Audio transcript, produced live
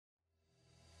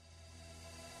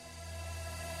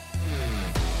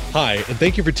Hi, and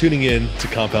thank you for tuning in to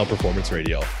Compound Performance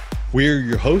Radio. We're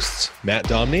your hosts, Matt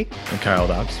Domney and Kyle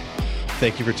Dobbs.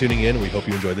 Thank you for tuning in. We hope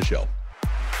you enjoy the show.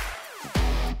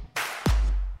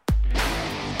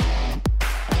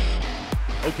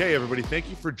 Okay, everybody, thank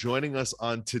you for joining us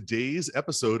on today's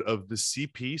episode of the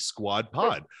CP Squad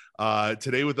Pod.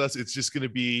 Today with us, it's just going to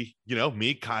be,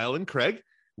 me, Kyle, and Craig.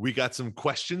 We got some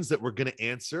questions that we're going to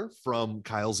answer from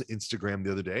Kyle's Instagram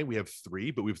the other day. We have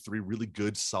three, but we have three really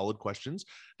good, solid questions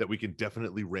that we can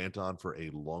definitely rant on for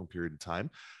a long period of time.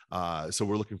 So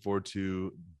we're looking forward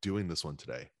to doing this one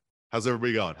today. How's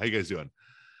everybody going? How you guys doing?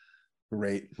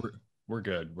 Great. We're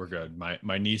good. We're good.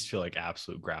 My knees feel like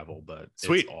absolute gravel, but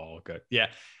Sweet. It's all good. Yeah.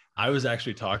 I was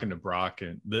actually talking to Brock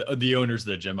and the owners of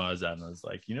the gym I was at, and I was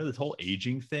like, this whole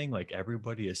aging thing, like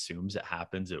everybody assumes it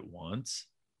happens at once.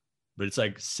 But it's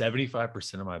like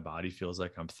 75% of my body feels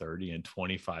like I'm 30 and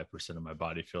 25% of my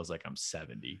body feels like I'm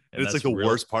 70. And it's like the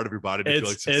worst part of your body to feel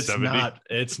like it's 70.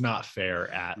 It's not fair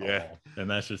at all. And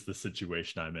that's just the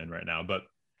situation I'm in right now. But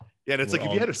yeah, and it's like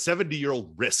if you had a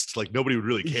 70-year-old wrist, like nobody would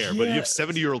really care. But you have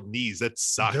 70-year-old knees, that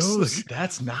sucks.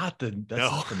 That's not the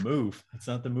move. It's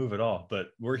not the move at all.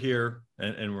 But we're here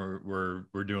and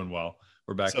we're doing well.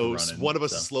 We're back to running. One of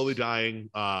us is slowly dying.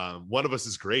 One of us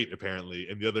is great, apparently,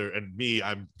 and the other, and me,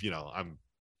 I'm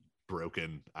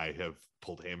broken. I have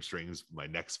pulled hamstrings. My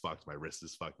neck's fucked. My wrist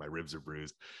is fucked. My ribs are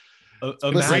bruised.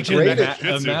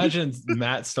 Imagine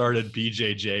Matt started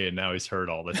BJJ and now he's hurt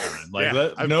all the time.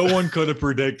 Like no one could have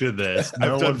predicted this.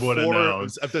 No one would have known.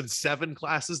 I've done 7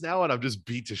 classes now, and I'm just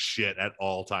beat to shit at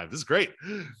all times. This is great.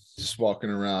 Just walking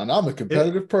around. I'm a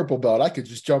competitive purple belt. I could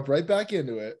just jump right back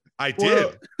into it. I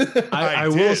did. I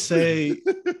will say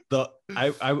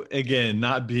I again,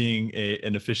 not being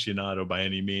an aficionado by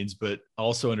any means, but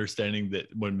also understanding that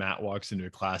when Matt walks into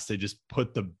a class, they just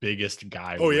put the biggest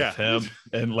guy with him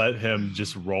and let him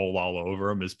just roll all over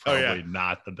him is probably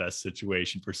not the best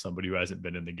situation for somebody who hasn't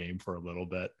been in the game for a little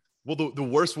bit. Well, the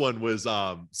worst one was,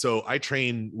 so I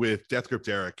train with Death Grip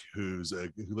Derek, who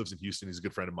lives in Houston. He's a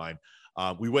good friend of mine.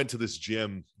 We went to this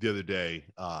gym the other day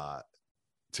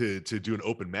to do an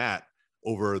open mat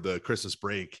over the Christmas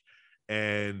break.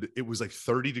 And it was like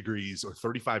 30 degrees or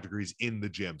 35 degrees in the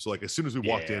gym. So like as soon as we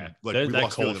walked in, like we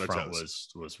lost cold front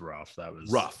was rough. That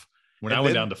was rough. When I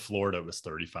went down to Florida, it was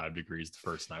 35 degrees the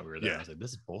first night we were there. Yeah. I was like,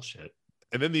 this is bullshit.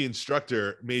 And then the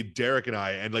instructor made Derek and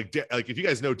I, and like if you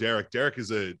guys know Derek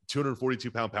is a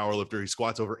 242-pound power lifter. He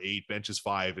squats over 8, benches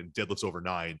 5, and deadlifts over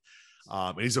 9.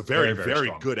 And he's a very,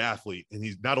 very good athlete. And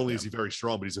he's not only is he very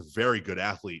strong, but he's a very good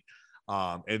athlete.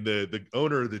 And the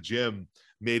owner of the gym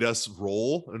made us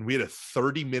roll, and we had a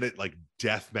 30-minute like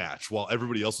death match while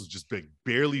everybody else was just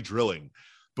barely drilling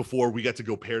before we got to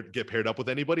get paired up with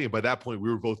anybody. And by that point, we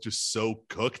were both just so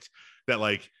cooked that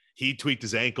like he tweaked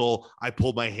his ankle, I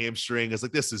pulled my hamstring. I was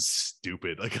like, this is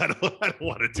stupid. Like I don't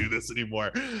want to do this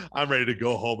anymore. I'm ready to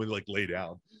go home and like lay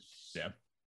down. Yeah.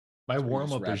 My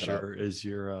warm up is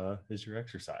your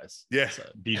exercise. Yeah,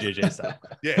 BJJ style.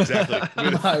 Yeah, exactly.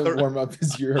 My warm up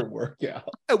is your workout.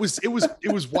 It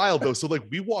was wild though. So like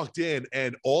we walked in,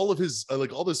 and all of his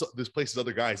this place's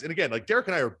other guys. And again, like Derek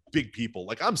and I are big people.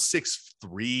 Like I'm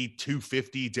 6'3",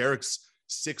 250. Derek's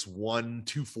 6'1",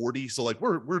 240. So like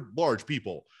we're large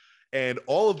people, and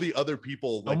all of the other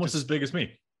people like almost as big as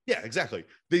me. Yeah, exactly.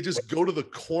 They just go to the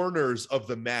corners of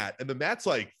the mat, and the mat's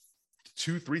like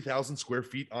 2,000-3,000 square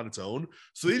feet on its own.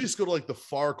 So they just go to like the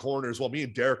far corners while me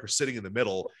and Derek are sitting in the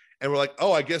middle. And we're like,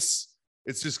 oh, I guess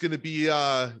it's just going to be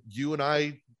you and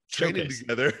I training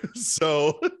together.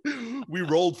 So we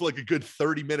rolled for like a good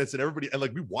 30 minutes, and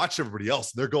like we watched everybody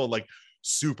else, and they're going like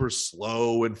super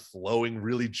slow and flowing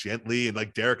really gently. And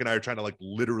like Derek and I are trying to like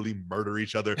literally murder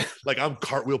each other. Like I'm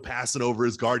cartwheel passing over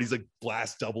his guard. He's like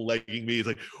blast double legging me. It's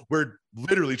like, we're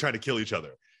literally trying to kill each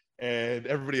other. And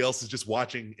everybody else is just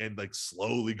watching and like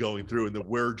slowly going through, and then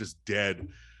we're just dead,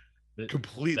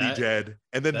 completely dead.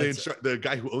 And then the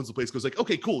guy who owns the place goes like,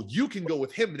 okay, cool. You can go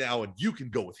with him now, and you can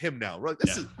go with him now. We're like,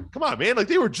 come on, man. Like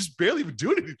they were just barely even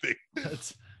doing anything.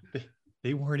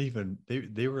 They weren't even,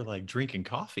 they were like drinking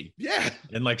coffee. Yeah.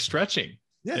 And like stretching.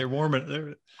 Yeah. They're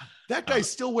warming. That guy's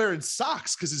still wearing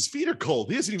socks because his feet are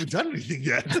cold. He hasn't even done anything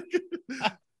yet.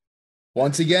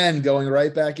 Once again, going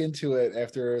right back into it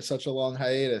after such a long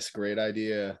hiatus. Great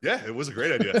idea. Yeah, it was a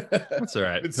great idea. That's all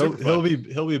right.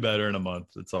 He'll be better in a month.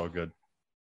 It's all good.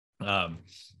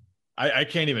 I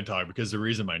can't even talk because the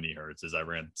reason my knee hurts is I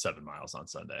ran 7 miles on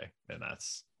Sunday, and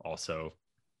that's also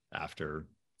after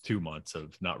 2 months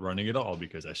of not running at all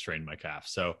because I strained my calf.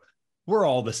 So we're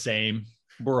all the same.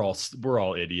 we're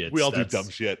all idiots. We all do dumb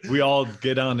shit. We all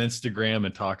get on Instagram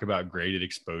and talk about graded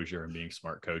exposure and being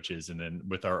smart coaches. And then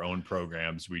with our own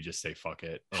programs, we just say, fuck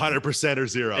it. 100% or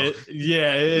zero.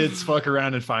 It's fuck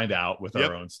around and find out with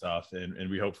our own stuff. And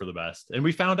we hope for the best. And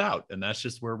we found out, and that's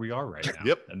just where we are right now.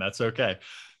 Yep. And that's okay.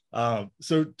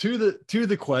 So to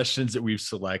the questions that we've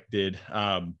selected,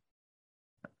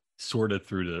 sorted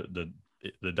through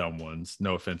the dumb ones.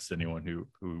 No offense to anyone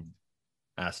who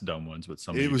asked dumb ones, but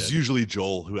somebody it was did. Usually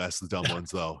Joel who asked the dumb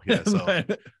ones, though. Yeah, so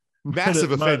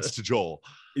massive offense to Joel.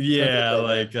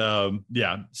 Yeah,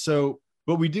 yeah. So,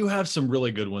 but we do have some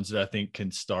really good ones that I think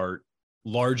can start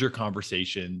larger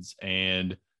conversations,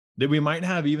 and that we might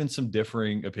have even some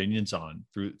differing opinions on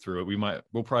through it.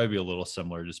 We'll probably be a little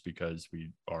similar just because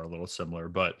we are a little similar,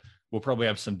 but we'll probably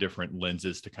have some different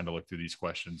lenses to kind of look through these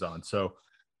questions on. So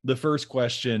the first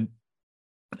question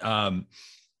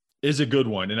is a good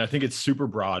one. And I think it's super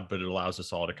broad, but it allows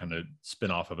us all to kind of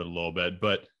spin off of it a little bit.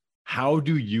 But how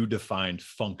do you define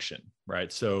function,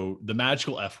 right? So the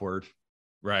magical F word,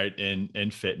 right?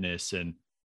 In fitness. And,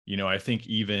 I think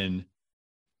even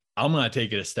I'm going to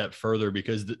take it a step further,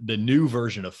 because the new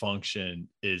version of function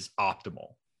is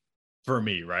optimal for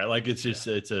me, right? Like it's just,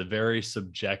 it's a very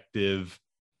subjective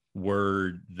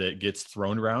word that gets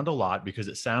thrown around a lot because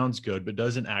it sounds good, but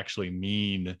doesn't actually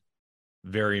mean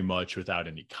very much without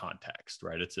any context,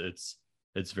 right? It's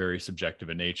very subjective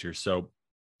in nature. So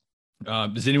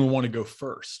does anyone want to go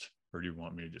first, or do you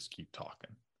want me to just keep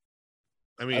talking?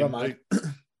 I mean, I don't mind.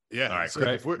 Yeah. All right, so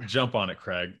Craig, jump on it,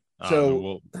 Craig.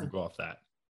 So we'll go off that.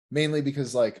 Mainly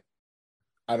because like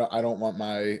I don't want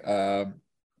my Craig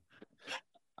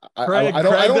I don't want to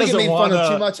get doesn't made fun of wanna-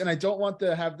 too much, and I don't want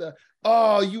to have the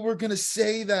you were gonna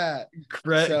say that.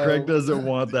 Craig doesn't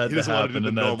want that He to doesn't want to happen. do the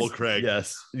And normal that's- Craig.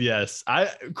 Yes.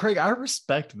 Craig, I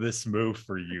respect this move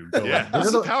for you. Yeah, this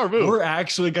is a power move. We're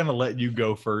actually gonna let you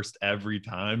go first every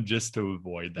time just to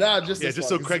avoid that. Nah, just Yeah, this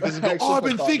just one, so Craig 'cause doesn't go, I actually I've feel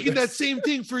been thinking confident. that same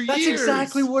thing for That's years.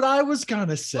 exactly what I was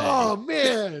gonna say. Oh,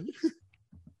 man.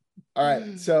 All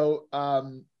right. So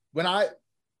when I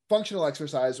functional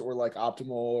exercise or like optimal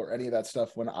or any of that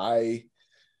stuff, when I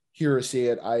hear or see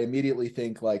it, I immediately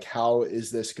think like, how is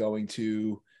this going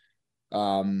to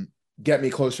get me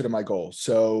closer to my goal?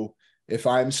 So if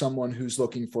I'm someone who's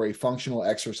looking for a functional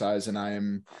exercise and I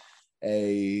am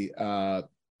a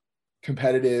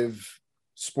competitive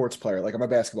sports player, like I'm a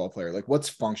basketball player, like what's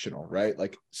functional, right?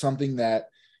 Like something that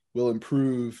will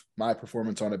improve my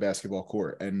performance on a basketball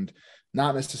court, and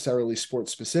not necessarily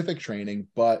sports specific training,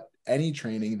 but any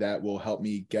training that will help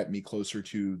me get me closer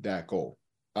to that goal.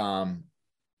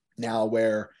 Now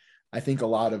where I think a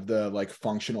lot of the like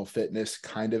functional fitness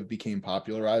kind of became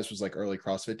popularized was like early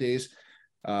CrossFit days,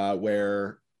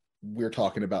 where we're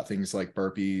talking about things like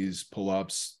burpees,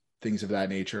 pull-ups, things of that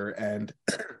nature. And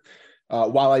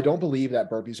while I don't believe that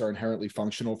burpees are inherently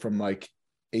functional from like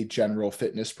a general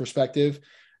fitness perspective,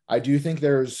 I do think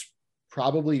there's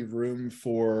probably room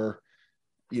for,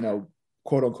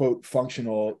 quote unquote,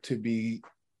 functional to be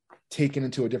taken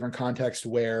into a different context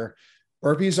where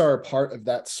burpees are a part of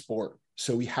that sport.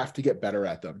 So we have to get better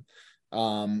at them.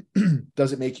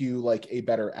 Does it make you like a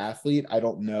better athlete? I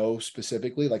don't know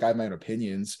specifically. Like I have my own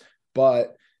opinions,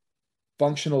 but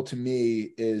functional to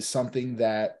me is something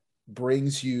that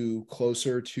brings you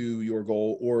closer to your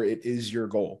goal, or it is your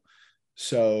goal.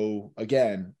 So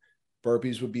again,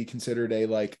 burpees would be considered a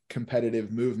like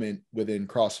competitive movement within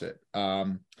CrossFit.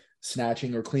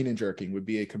 Snatching or clean and jerking would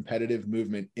be a competitive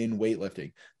movement in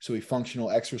weightlifting. So a functional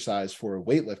exercise for a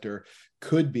weightlifter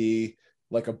could be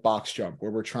like a box jump, where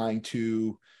we're trying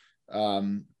to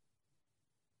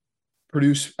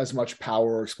produce as much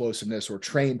power or explosiveness, or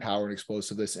train power and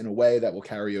explosiveness in a way that will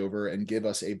carry over and give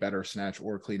us a better snatch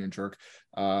or clean and jerk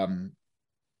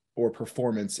or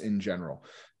performance in general.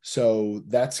 So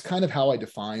that's kind of how I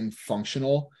define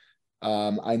functional.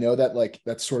 I know that like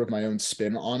that's sort of my own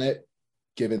spin on it,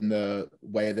 given the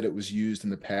way that it was used in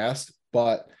the past.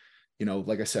 But,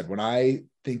 like I said, when I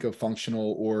think of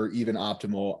functional or even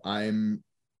optimal, I'm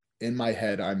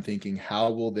thinking,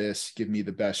 how will this give me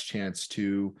the best chance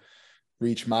to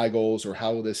reach my goals? Or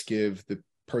how will this give the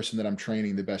person that I'm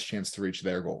training the best chance to reach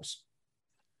their goals?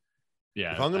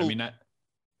 Yeah. Go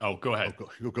ahead. Go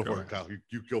for it, Kyle.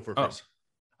 You go for it first.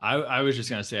 I was just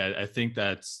going to say, I think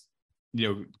that's,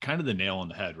 kind of the nail on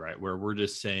the head, right? Where we're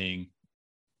just saying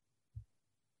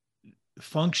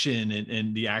function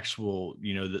and the actual,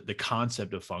 the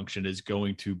concept of function is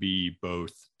going to be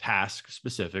both task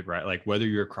specific, right? Like whether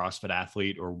you're a CrossFit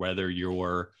athlete or whether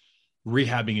you're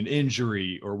rehabbing an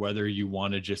injury or whether you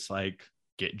want to just like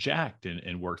get jacked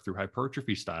and work through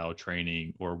hypertrophy style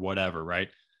training or whatever, right?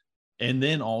 And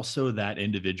then also that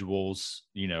individual's,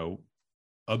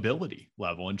 ability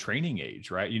level and training age,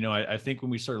 right? I think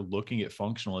when we start looking at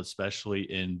functional, especially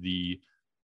in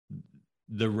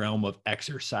the realm of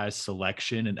exercise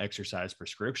selection and exercise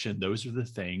prescription, those are the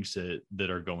things that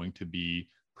are going to be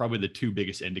probably the two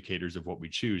biggest indicators of what we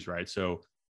choose, right? So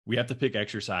we have to pick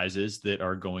exercises that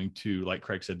are going to, like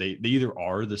Craig said, they either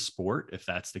are the sport, if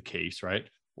that's the case, right?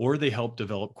 Or they help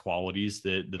develop qualities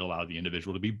that allow the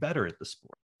individual to be better at the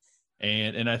sport.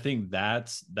 And I think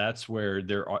that's where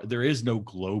there is no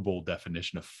global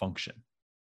definition of function,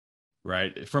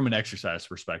 right? From an exercise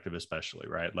perspective, especially,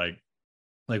 right? Like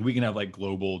we can have like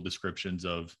global descriptions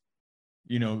of,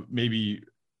 maybe,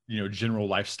 general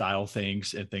lifestyle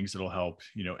things and things that'll help,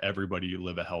 everybody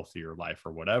live a healthier life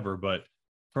or whatever. But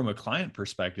from a client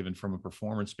perspective and from a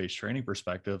performance-based training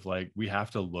perspective, like we have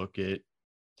to look at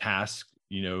task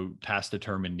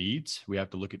determined needs. We have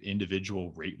to look at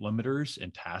individual rate limiters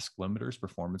and task limiters,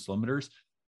 performance limiters.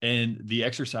 And the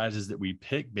exercises that we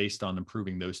pick based on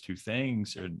improving those two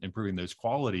things and improving those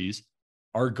qualities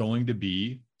are going to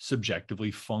be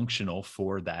subjectively functional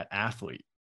for that athlete,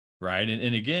 right?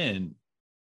 And again,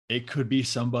 it could be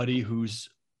somebody who's,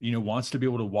 wants to be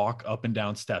able to walk up and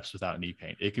down steps without knee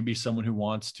pain. It can be someone who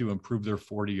wants to improve their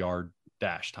 40-yard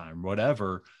dash time,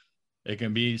 whatever. It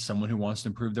can be someone who wants to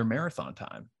improve their marathon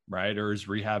time, right? Or is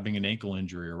rehabbing an ankle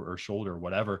injury or shoulder, or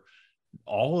whatever.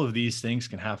 All of these things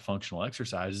can have functional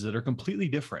exercises that are completely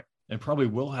different, and probably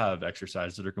will have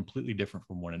exercises that are completely different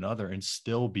from one another and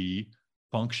still be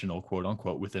functional, quote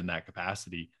unquote, within that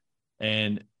capacity.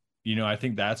 And, I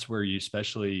think that's where you,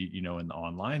 especially, in the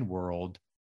online world,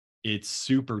 it's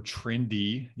super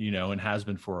trendy, and has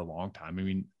been for a long time. I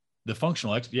mean, the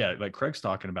functional, like Craig's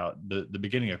talking about the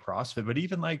beginning of CrossFit, but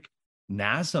even like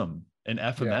NASM and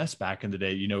FMS back in the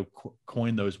day,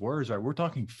 coined those words, right? We're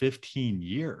talking 15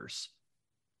 years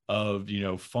of,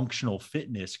 functional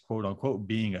fitness, quote unquote,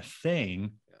 being a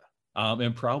thing,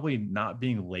 and probably not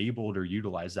being labeled or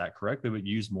utilized that correctly, but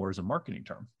used more as a marketing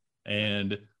term.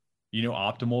 And,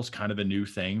 optimal is kind of a new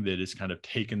thing that has kind of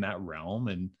taken that realm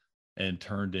and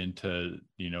turned into,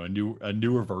 a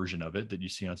newer version of it that you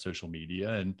see on social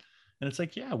media. And it's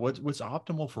like, yeah, what's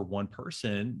optimal for one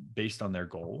person based on their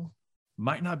goal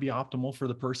might not be optimal for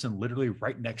the person literally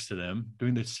right next to them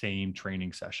doing the same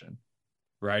training session,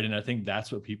 right? And I think that's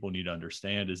what people need to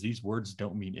understand is these words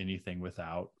don't mean anything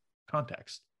without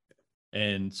context.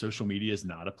 And social media is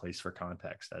not a place for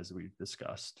context, as we've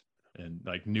discussed, and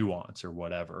like nuance or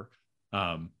whatever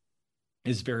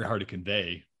is very hard to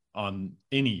convey on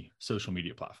any social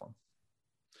media platform.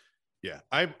 Yeah,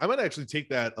 I might actually take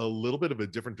that a little bit of a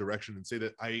different direction and say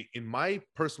that in my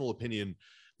personal opinion,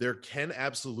 there can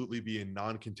absolutely be a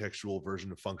non-contextual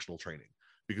version of functional training.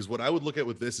 Because what I would look at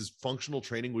with this is functional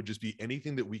training would just be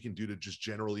anything that we can do to just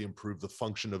generally improve the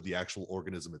function of the actual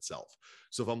organism itself.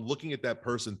 So if I'm looking at that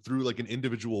person through like an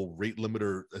individual rate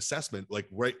limiter assessment, like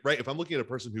right, if I'm looking at a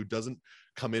person who doesn't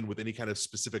come in with any kind of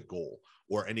specific goal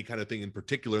or any kind of thing in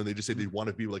particular, and they just say they want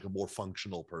to be like a more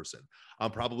functional person,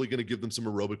 I'm probably going to give them some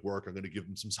aerobic work. I'm going to give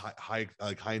them some high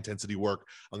intensity work.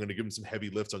 I'm going to give them some heavy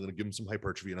lifts. I'm going to give them some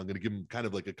hypertrophy, and I'm going to give them kind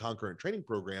of like a concurrent training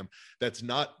program that's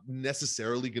not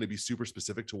necessarily going to be super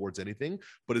specific towards anything,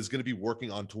 but is going to be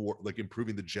working on toward like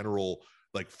improving the general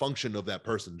like function of that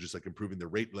person, just like improving their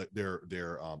rate,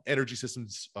 their energy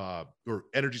systems or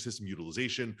energy system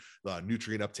utilization,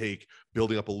 nutrient uptake,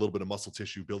 building up a little bit of muscle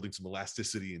tissue, building some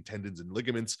elasticity in tendons and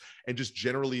ligaments, and just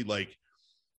generally like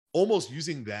almost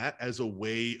using that as a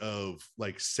way of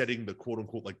like setting the quote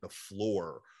unquote like the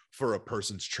floor for a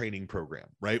person's training program,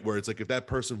 right? Where it's like if that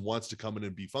person wants to come in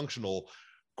and be functional,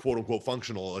 quote unquote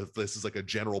functional, if this is like a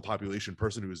general population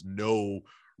person who has no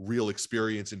real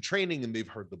experience in training and they've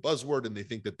heard the buzzword and they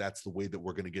think that that's the way that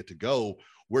we're going to get to go,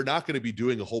 we're not going to be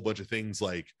doing a whole bunch of things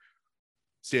like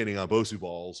standing on Bosu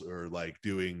balls or like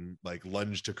doing like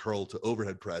lunge to curl to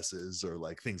overhead presses or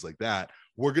like things like that.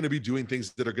 We're going to be doing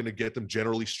things that are going to get them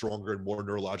generally stronger and more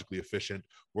neurologically efficient.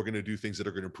 We're going to do things that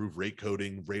are going to improve rate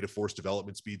coding, rate of force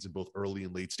development speeds in both early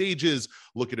and late stages,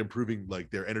 look at improving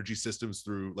like their energy systems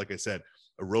through, like I said,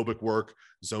 aerobic work,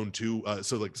 zone 2.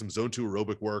 So like some zone 2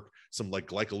 aerobic work, some like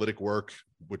glycolytic work,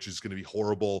 which is going to be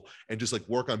horrible, and just like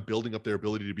work on building up their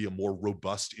ability to be a more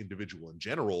robust individual in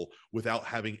general without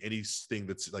having anything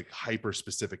that's like hyper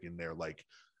specific in there. Like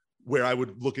where I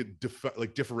would look at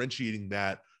like differentiating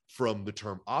that from the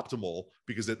term optimal,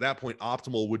 because at that point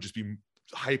optimal would just be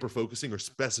hyper focusing or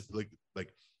specific,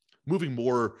 like moving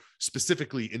more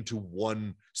specifically into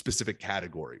one specific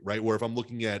category, right? Where if I'm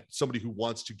looking at somebody who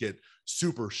wants to get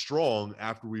super strong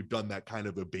after we've done that kind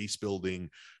of a base building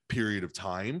period of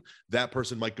time, that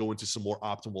person might go into some more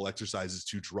optimal exercises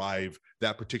to drive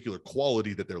that particular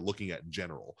quality that they're looking at in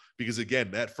general. Because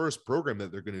again, that first program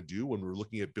that they're going to do when we're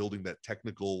looking at building that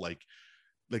technical, like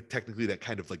technically that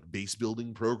kind of like base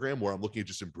building program where I'm looking at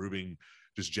just improving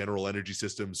just general energy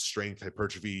systems, strength,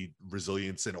 hypertrophy,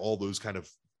 resilience, and all those kind of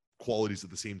qualities at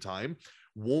the same time,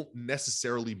 won't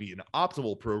necessarily be an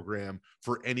optimal program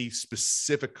for any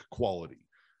specific quality,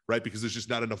 right? Because there's just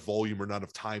not enough volume or not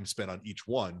enough time spent on each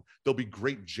one. They'll be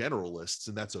great generalists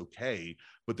and that's okay,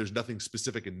 but there's nothing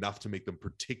specific enough to make them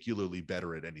particularly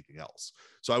better at anything else.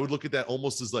 So I would look at that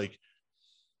almost as like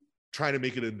trying to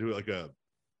make it into like a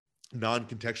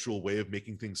non-contextual way of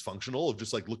making things functional, of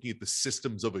just like looking at the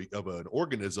systems of an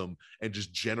organism and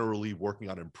just generally working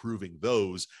on improving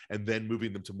those and then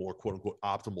moving them to more quote unquote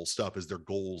optimal stuff as their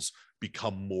goals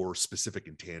become more specific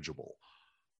and tangible.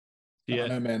 Yeah,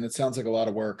 no, man, it sounds like a lot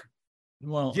of work.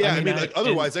 Well, yeah, I mean like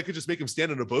otherwise I could just make them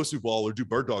stand on a Bosu ball or do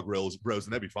bird dog rows and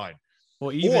that'd be fine.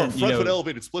 Well, even, or front foot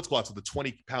elevated split squats with a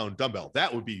 20-pound dumbbell,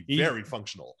 that would be very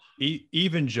functional.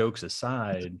 Even jokes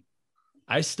aside,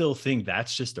 I still think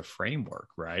that's just a framework,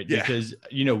 right? Yeah. Because,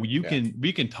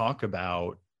 we can talk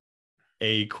about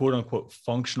a quote unquote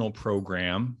functional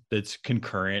program that's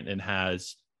concurrent and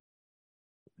has,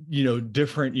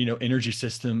 different, energy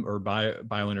system or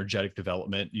bioenergetic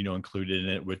development, included in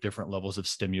it with different levels of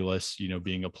stimulus,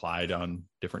 being applied on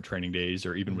different training days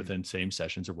or even within same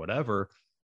sessions or whatever.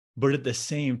 But at the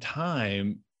same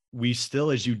time, we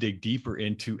still, as you dig deeper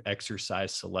into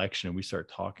exercise selection and we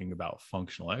start talking about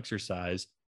functional exercise,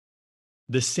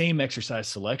 the same exercise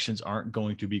selections aren't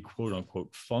going to be quote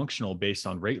unquote functional based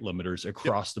on rate limiters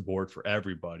across the board for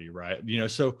everybody, right?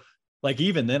 So like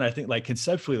even then, I think like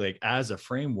conceptually, like as a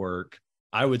framework,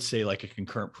 I would say like a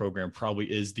concurrent program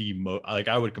probably is the most, like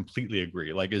I would completely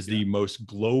agree, like is the most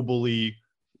globally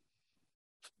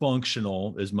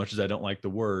functional, as much as I don't like the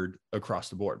word, across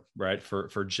the board, right?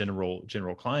 For general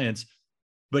clients.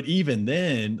 But even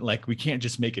then, like we can't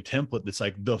just make a template that's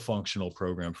like the functional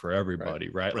program for everybody,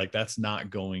 right? Like that's not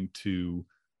going to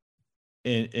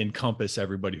encompass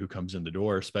everybody who comes in the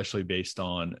door, especially based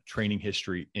on training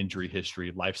history, injury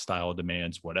history, lifestyle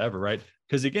demands, whatever, right?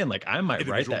 Because again, like I might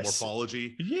write that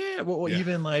morphology. Yeah. Well,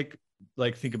 even like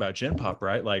think about Gen Pop,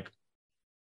 right? Like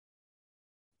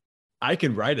I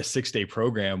can write a 6-day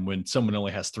program when someone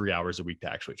only has 3 hours a week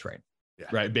to actually train,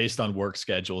 right? Based on work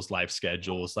schedules, life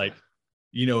schedules. Like,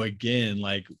 again,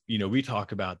 like, we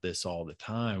talk about this all the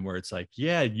time where it's like,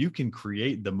 yeah, you can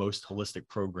create the most holistic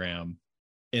program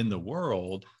in the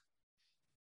world,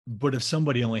 but if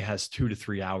somebody only has 2 to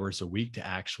 3 hours a week to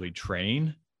actually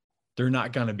train, they're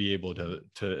not going to be able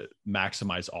to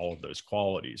maximize all of those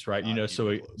qualities, right?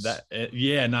 So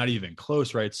that, not even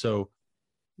close, right? So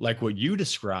like what you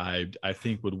described, I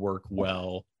think would work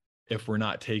well if we're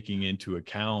not taking into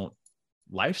account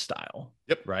lifestyle,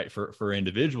 right? For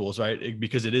individuals, right?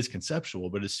 Because it is conceptual,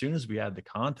 but as soon as we add the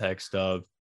context of,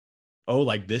 oh,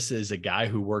 like this is a guy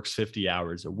who works 50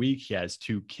 hours a week. He has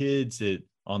 2 kids that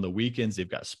on the weekends, they've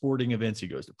got sporting events. He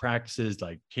goes to practices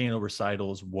like Kano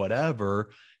recitals,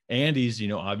 whatever. And he's,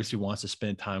 obviously wants to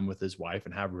spend time with his wife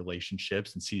and have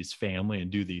relationships and see his family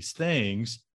and do these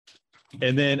things.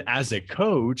 And then as a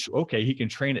coach, okay, he can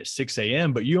train at 6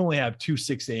 a.m., but you only have 2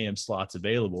 6 a.m. slots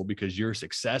available because you're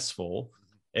successful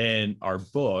and are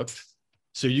booked.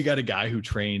 So you got a guy who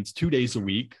trains 2 days a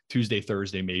week, Tuesday,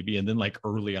 Thursday, maybe, and then like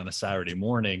early on a Saturday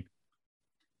morning.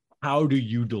 How do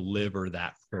you deliver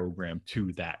that program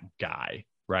to that guy?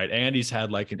 Right. And he's had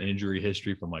like an injury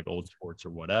history from like old sports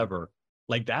or whatever.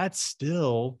 Like that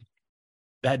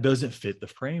doesn't fit the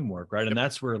framework, right? And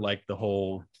that's where like the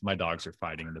whole, my dogs are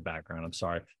fighting in the background, I'm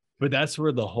sorry, but that's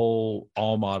where the whole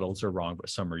all models are wrong, but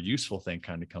some are useful thing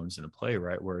kind of comes into play,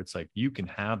 right? Where it's like, you can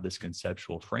have this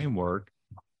conceptual framework,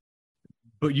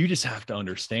 but you just have to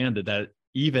understand that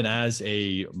even as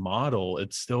a model,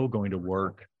 it's still going to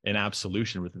work in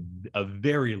absolution with a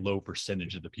very low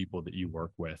percentage of the people that you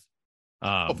work with.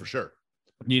 For sure.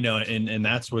 And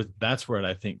that's what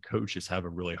I think coaches have a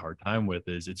really hard time with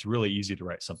is it's really easy to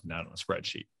write something out on a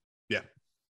spreadsheet. Yeah.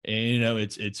 And,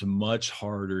 it's much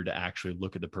harder to actually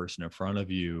look at the person in front of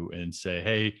you and say,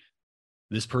 hey,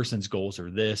 this person's goals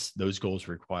are this, those goals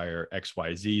require X,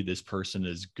 Y, Z. This person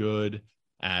is good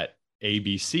at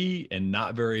ABC and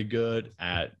not very good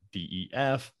at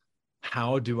DEF.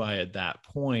 How do I, at that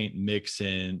point, mix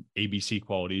in ABC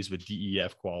qualities with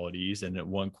DEF qualities and at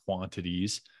one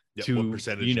quantities to,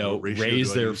 you know,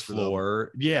 raise their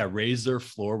floor. Yeah. Raise their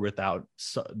floor without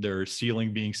their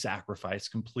ceiling being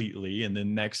sacrificed completely. And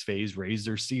then next phase, raise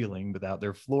their ceiling without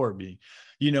their floor being,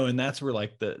 you know, and that's where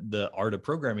like the art of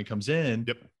programming comes in.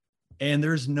 Yep. And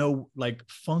there's no, like,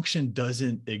 function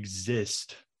doesn't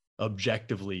exist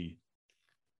objectively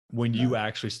when you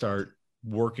actually start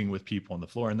working with people on the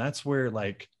floor. And that's where,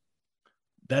 like,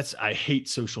 I hate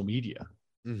social media.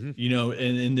 You know,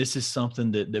 and this is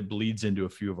something that bleeds into a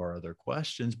few of our other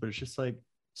questions, but it's just like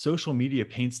social media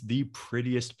paints the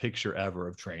prettiest picture ever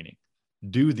of training.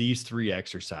 Do these 3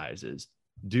 exercises,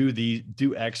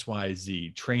 do X, Y,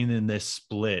 Z, train in this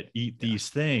split, eat these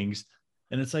things.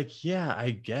 And it's like, yeah, I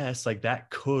guess like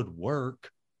that could work,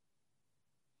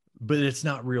 but it's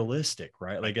not realistic,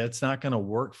 right? Like it's not going to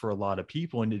work for a lot of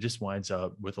people. And it just winds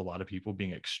up with a lot of people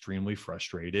being extremely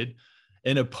frustrated.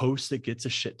 And a post that gets a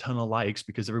shit ton of likes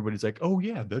because everybody's like, oh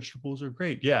yeah, vegetables are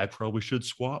great. Yeah, I probably should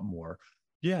squat more.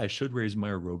 Yeah, I should raise my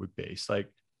aerobic base. Like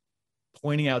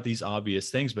pointing out these obvious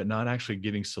things, but not actually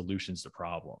giving solutions to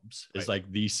problems is like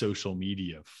the social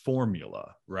media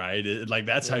formula, right? Like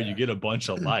that's how you get a bunch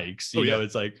of likes. You know,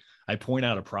 it's like I point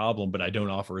out a problem, but I don't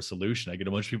offer a solution. I get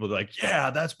a bunch of people that are like, yeah,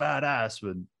 that's badass.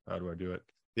 But how do I do it?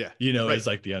 Yeah. You know, it's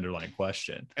like the underlying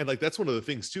question. And like, that's one of the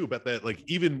things too, about that. Like,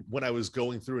 even when I was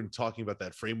going through and talking about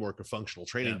that framework of functional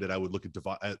training that I would look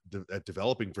at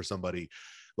developing for somebody,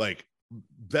 like,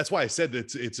 that's why I said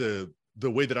that it's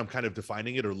the way that I'm kind of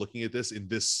defining it or looking at this in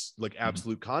this like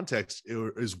absolute context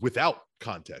is without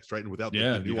context, right? And without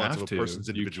the nuance of a person's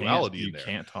individuality in there. You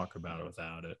can't talk about it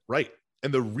without it. Right.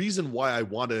 And the reason why I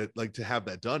want to like to have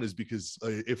that done is because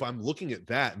if I'm looking at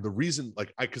that, and the reason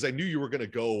like because I knew you were going to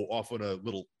go off on a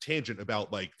little tangent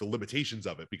about like the limitations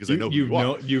of it, because I know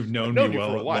you've known me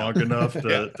well long enough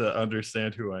to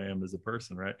understand who I am as a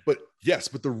person, right? But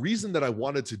the reason that I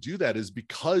wanted to do that is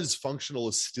because functional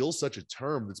is still such a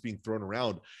term that's being thrown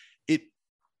around.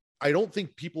 I don't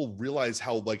think people realize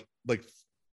how like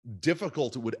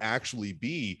difficult it would actually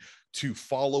be to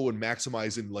follow and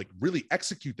maximize and like really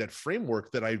execute that framework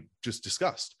that I just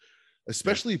discussed,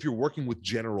 especially if you're working with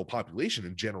general population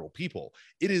and general people.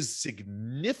 It is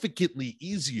significantly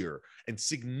easier and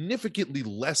significantly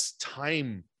less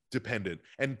time dependent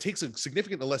and takes a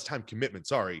significantly less time commitment,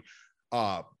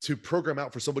 to program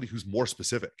out for somebody who's more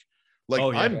specific. Like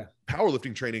I'm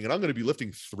powerlifting training and I'm going to be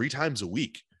lifting 3 times a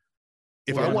week.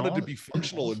 If I wanted to be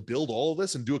functional and build all of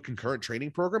this and do a concurrent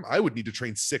training program, I would need to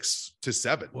train 6 to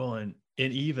 7. Well, and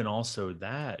even also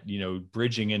that, you know,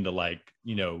 bridging into like,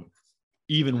 you know,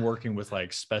 even working with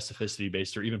like specificity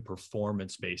based or even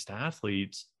performance based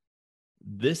athletes,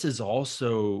 these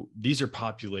are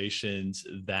populations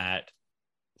that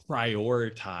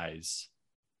prioritize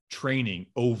training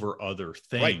over other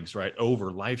things, right?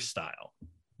 Over lifestyle.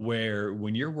 Where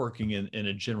when you're working in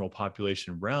a general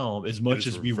population realm, as much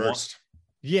as we want,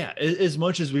 as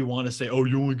much as we want to say, oh,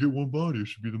 you only get one body, it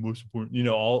should be the most important, you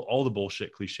know, all the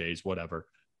bullshit cliches, whatever.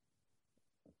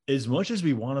 As much as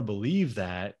we want to believe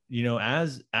that, you know,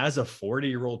 as a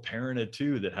 40-year-old parent of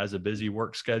 2 that has a busy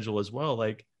work schedule as well,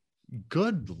 like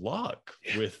good luck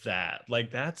with that. Like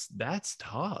that's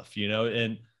tough, you know,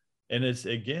 and it's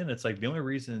like the only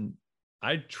reason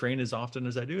I train as often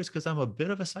as I do is because I'm a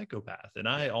bit of a psychopath. And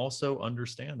I also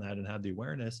understand that and have the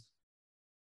awareness.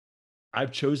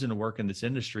 I've chosen to work in this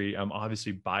industry. I'm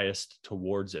obviously biased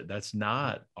towards it. That's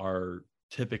not our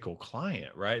typical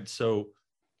client, right? So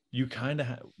you kind of,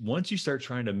 once you start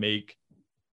trying to make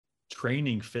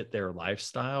training fit their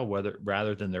lifestyle,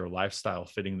 rather than their lifestyle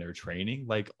fitting their training,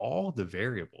 like all the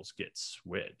variables get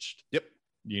switched. Yep.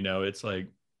 You know, it's like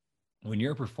when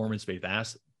you're a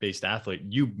performance-based athlete,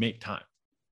 you make time.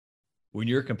 When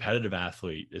you're a competitive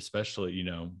athlete, especially, you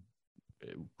know,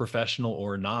 professional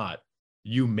or not,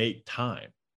 you make time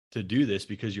to do this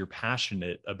because you're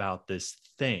passionate about this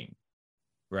thing,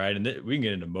 right? And we can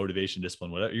get into motivation,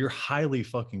 discipline, whatever. You're highly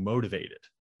fucking motivated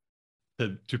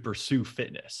to pursue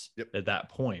fitness at that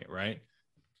point, right?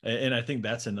 And I think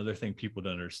that's another thing people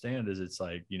don't understand is it's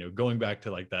like, you know, going back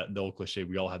to like the old cliche,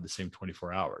 we all have the same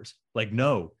 24 hours. Like,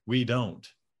 no, we don't.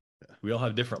 We all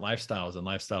have different lifestyles and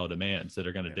lifestyle demands that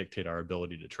are going to dictate our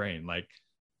ability to train. Like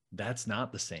that's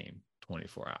not the same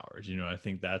 24 hours. You know, I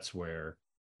think that's where,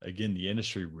 again, the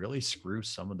industry really screws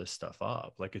some of this stuff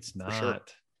up. Like it's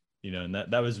not, you know, and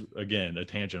that was, again, a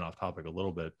tangent off topic a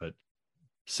little bit, but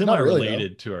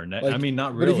semi-related to our next. Like, I mean,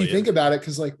 not really. But if you think about it,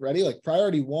 because like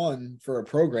priority 1 for a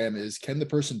program is, can the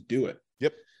person do it?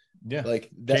 Yep. Yeah. Like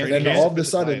that, then all of a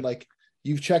sudden, like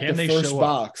you've checked the first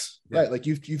box, right? Like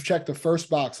you've checked the first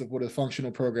box of what a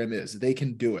functional program is. They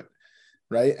can do it.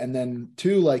 right? And then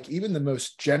two, like even the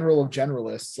most general of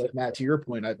generalists, like Matt, to your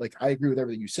point, I agree with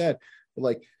everything you said, but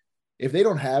like if they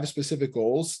don't have specific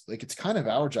goals, like it's kind of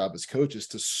our job as coaches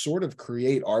to sort of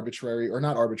create arbitrary, or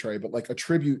not arbitrary, but like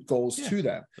attribute goals to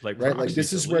them, like right? Like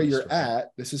this is where you're right? at.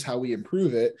 This is how we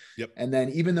improve it. Yep. And then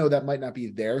even though that might not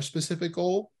be their specific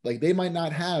goal, like they might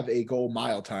not have a goal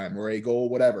mile time or a goal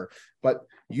whatever, but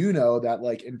you know that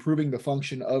like improving the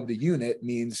function of the unit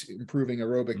means improving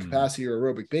aerobic capacity or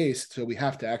aerobic base. So we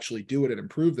have to actually do it and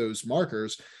improve those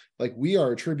markers. Like we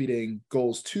are attributing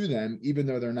goals to them, even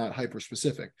though they're not hyper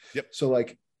specific. Yep. So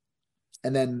like,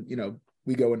 and then, you know,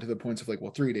 we go into the points of like,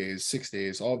 well, 3 days, 6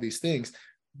 days, all of these things.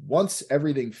 Once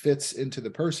everything fits into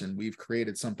the person, we've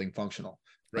created something functional.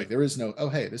 Right. Like there is no, oh,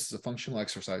 hey, this is a functional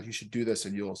exercise. You should do this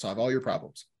and you'll solve all your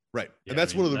problems. Right. Yeah, and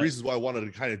that's one of the reasons why I wanted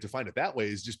to kind of define it that way,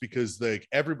 is just because like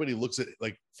everybody looks at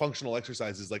like functional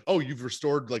exercises like, oh, you've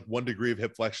restored like 1 degree of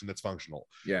hip flexion. That's functional.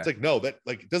 Yeah. It's like, no, that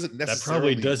like doesn't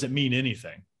necessarily, that probably doesn't mean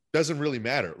anything. Doesn't really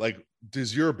matter. Like,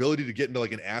 does your ability to get into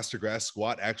like an ass to grass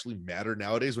squat actually matter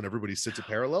nowadays when everybody sits a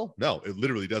parallel? No, it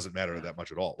literally doesn't matter that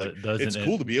much at all. Like, it's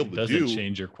cool to be able to do.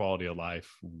 Change your quality of life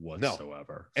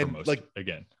whatsoever. No. And most, like,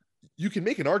 again, you can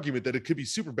make an argument that it could be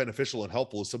super beneficial and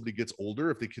helpful as somebody gets older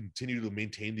if they continue to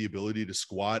maintain the ability to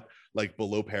squat like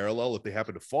below parallel. If they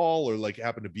happen to fall or like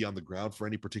happen to be on the ground for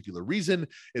any particular reason,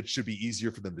 it should be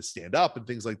easier for them to stand up and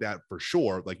things like that, for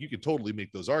sure. Like you can totally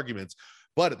make those arguments.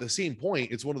 But at the same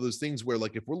point, it's one of those things where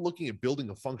like if we're looking at building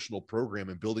a functional program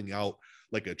and building out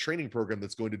like a training program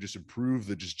that's going to just improve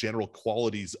the just general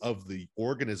qualities of the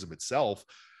organism itself,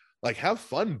 like have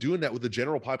fun doing that with the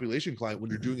general population client when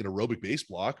you're doing an aerobic base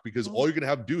block, because all you're going to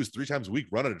have to do is 3 times a week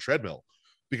run on a treadmill,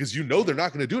 because you know they're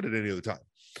not going to do it at any other time.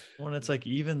 Well, and it's like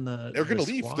even they're going to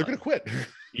leave. They're going to quit.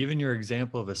 Even your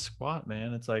example of a squat,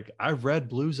 man, it's like I've read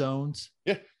Blue Zones.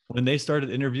 Yeah. When they started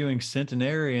interviewing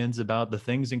centenarians about the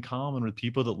things in common with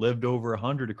people that lived over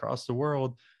 100 across the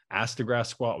world, ass to grass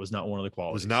squat was not one of the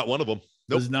qualities. Was not one of them.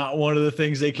 Nope. Was not one of the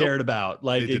things they cared about.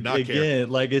 Like, they did not care.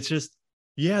 Like it's just,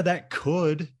 yeah, that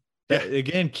could. That,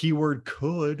 again, keyword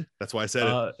could. That's why I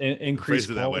said it.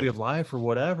 Increase quality of life or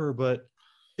whatever. But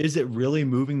is it really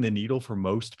moving the needle for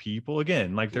most people?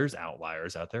 Again, like there's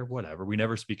outliers out there, whatever. We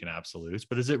never speak in absolutes,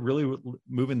 but is it really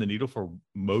moving the needle for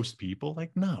most people?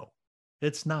 Like, no,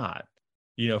 it's not,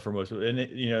 you know, for most people. And,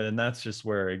 and that's just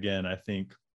where, again, I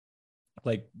think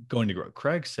like going to what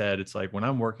Craig said, it's like when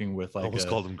I'm working with like, I almost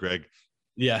called him Greg.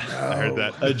 Yeah. No. I heard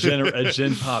that. a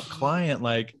Gen Pop client,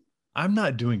 like, I'm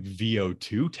not doing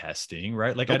VO2 testing,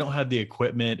 right? Like I don't have the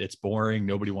equipment. It's boring.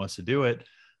 Nobody wants to do it.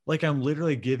 Like I'm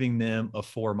literally giving them a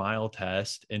 4-mile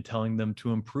test and telling them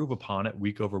to improve upon it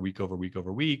week over week over week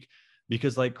over week.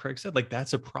 Because like Craig said, like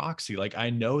that's a proxy. Like I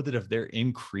know that if they're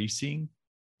increasing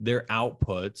their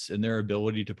outputs and their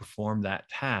ability to perform that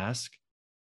task,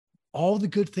 all the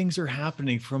good things are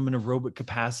happening from an aerobic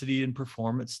capacity and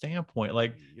performance standpoint.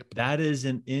 Like that is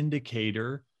an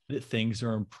indicator that things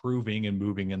are improving and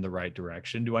moving in the right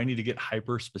direction. Do I need to get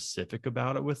hyper specific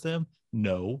about it with them?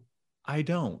 No, I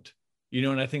don't.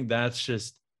 And I think that's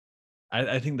just,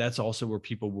 I think that's also where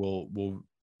people will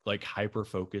like hyper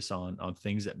focus on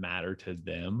things that matter to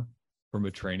them from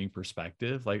a training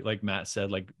perspective. Like Matt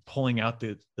said, like pulling out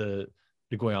the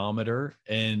goyometer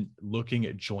and looking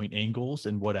at joint angles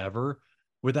and whatever,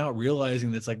 without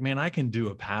realizing that's like, man, I can do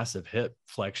a passive hip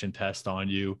flexion test on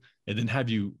you and then have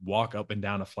you walk up and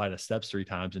down a flight of steps 3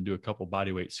 times and do a couple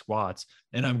bodyweight squats.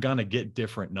 And I'm going to get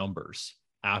different numbers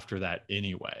after that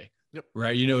anyway. Yep.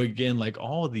 Right. Again, like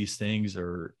all of these things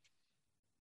they're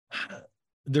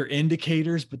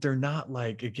indicators, but they're not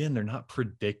like, again, they're not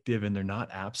predictive and they're not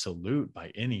absolute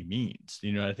by any means.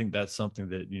 I think that's something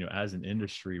that, as an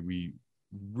industry, we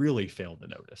really fail to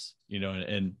notice,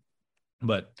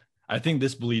 but I think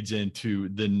this bleeds into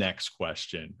the next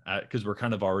question, because we're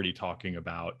kind of already talking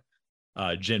about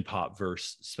Gen Pop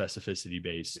versus specificity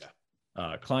based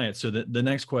clients. So the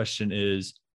next question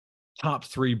is top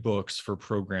 3 books for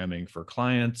programming for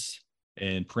clients,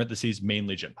 in parentheses,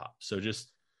 mainly Gen Pop. So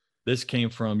just, this came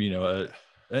from,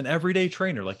 an everyday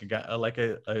trainer, like a guy, like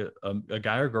a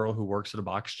guy or girl who works at a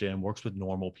box gym, works with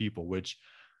normal people, which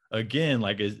again,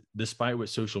 like despite what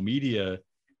social media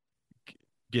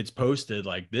gets posted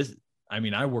like this. I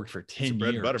mean, I worked for 10 years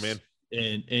bread and butter, man.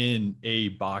 in a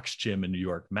box gym in New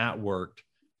York. Matt worked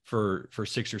for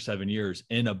 6 or 7 years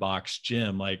in a box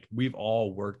gym. Like we've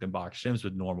all worked in box gyms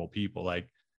with normal people. Like,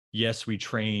 yes, we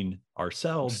train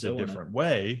ourselves a different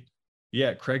way.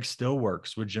 Yeah. Craig still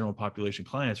works with general population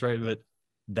clients, right? But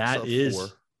that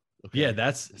is,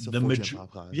 that's the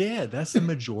majority. Yeah. That's the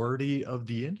majority of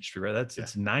the industry, right? It's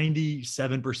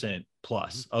 97%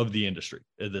 plus of the industry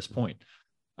at this point.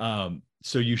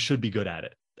 so you should be good at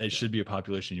it. It should be a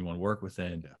population you want to work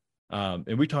within.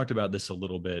 And we talked about this a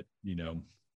little bit,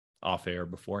 off air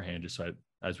beforehand, just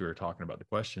as we were talking about the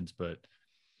questions. But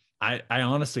I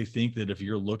honestly think that if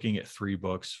you're looking at 3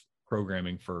 books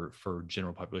programming for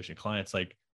general population clients,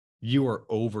 like, you are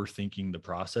overthinking the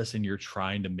process and you're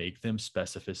trying to make them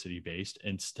specificity based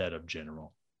instead of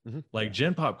general. Like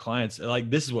Gen Pop clients,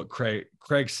 like, this is what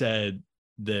Craig said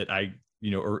that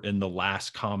or in the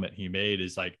last comment he made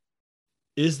is like,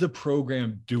 is the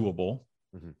program doable?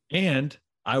 And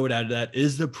I would add to that,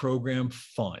 is the program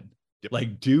fun? Yep.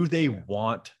 Like, do they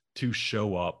want to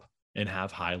show up and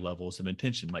have high levels of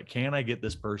intention? Like, can I get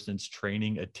this person's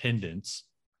training attendance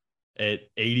at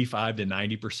 85 to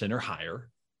 90% or higher?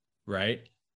 Right.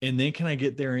 And then can I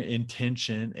get their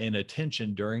intention and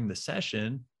attention during the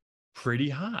session pretty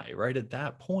high? Right. At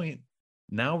that point,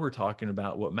 now we're talking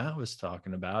about what Matt was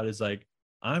talking about, is like,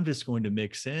 I'm just going to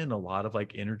mix in a lot of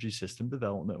like energy system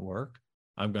development work.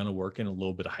 I'm going to work in a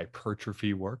little bit of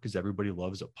hypertrophy work because everybody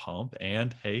loves a pump.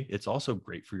 And hey, it's also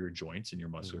great for your joints and your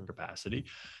muscular capacity.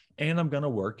 And I'm going to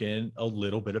work in a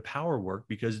little bit of power work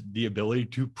because the ability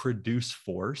to produce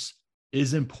force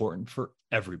is important for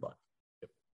everybody.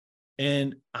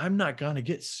 And I'm not going to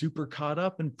get super caught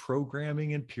up in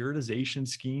programming and periodization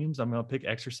schemes. I'm going to pick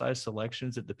exercise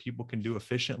selections that the people can do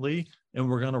efficiently, and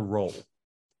we're going to roll.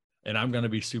 And I'm going to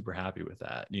be super happy with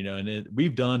that, and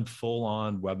we've done full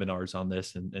on webinars on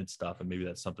this and stuff. And maybe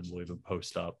that's something we'll even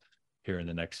post up here in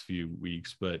the next few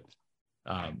weeks. But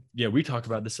we talk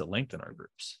about this at length in our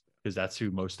groups because that's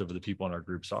who most of the people in our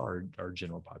groups are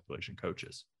general population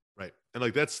coaches. Right. And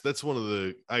like, that's one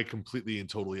of I completely and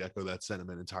totally echo that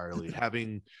sentiment entirely.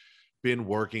 Having been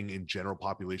working in general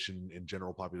population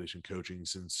coaching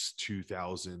since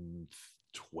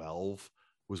 2012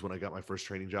 was when I got my first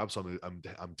training job. So I'm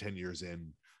 10 years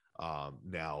in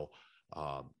now.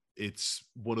 It's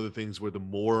one of the things where the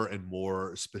more and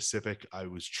more specific I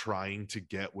was trying to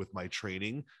get with my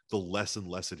training, the less and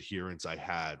less adherence I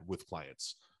had with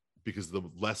clients, because the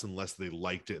less and less they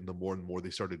liked it and the more and more they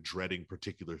started dreading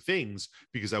particular things,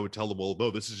 because I would tell them, well,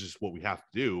 no, this is just what we have to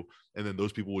do. And then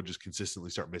those people would just consistently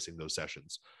start missing those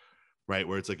sessions, right?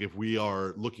 Where it's like, if we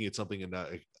are looking at something and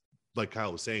like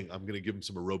Kyle was saying, I'm going to give them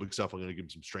some aerobic stuff, I'm going to give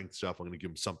them some strength stuff, I'm going to give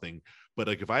them something. But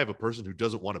like, if I have a person who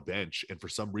doesn't want to bench and for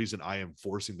some reason I am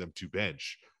forcing them to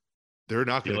bench, they're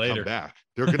not going to come back.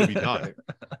 They're going to be done.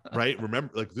 Right.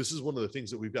 Remember, like, this is one of the things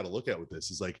that we've got to look at with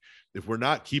this is like, if we're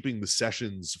not keeping the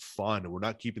sessions fun and we're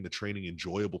not keeping the training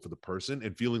enjoyable for the person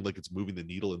and feeling like it's moving the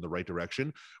needle in the right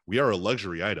direction, we are a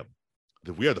luxury item.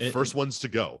 We are the first ones to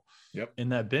go. Yep. And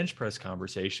that bench press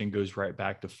conversation goes right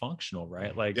back to functional,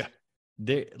 right? Like,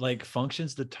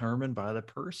 functions determined by the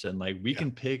person. Like, we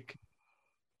can pick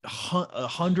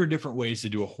 100 different ways to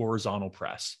do a horizontal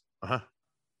press.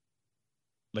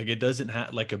 Like, it doesn't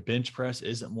have, like, a bench press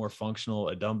isn't more functional.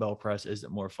 A dumbbell press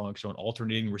isn't more functional. An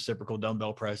alternating reciprocal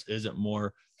dumbbell press isn't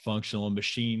more functional. A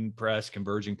machine press,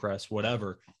 converging press,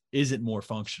 whatever, isn't more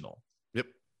functional. Yep.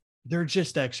 They're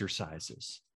just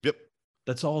exercises. Yep.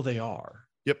 That's all they are.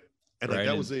 Yep. And like,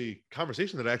 that was a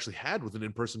conversation that I actually had with an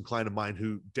in-person client of mine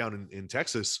who down in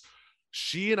Texas.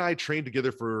 She and I trained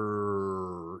together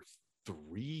for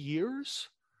 3 years,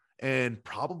 and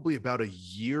probably about a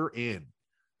year in,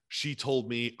 she told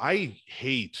me, I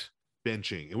hate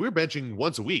benching. And we were benching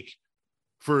once a week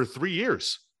for 3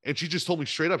 years. And she just told me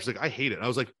straight up, she's like, I hate it. And I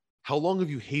was like, how long have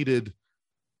you hated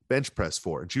bench press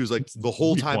for? And she was like, the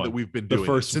whole time that we've been doing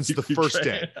it, since the first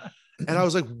day. And I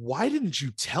was like, why didn't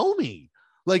you tell me?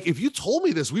 Like, if you told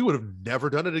me this, we would have never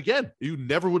done it again. You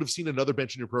never would have seen another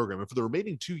bench in your program. And for the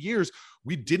remaining 2 years,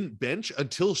 we didn't bench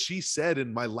until she said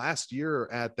in my last year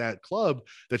at that club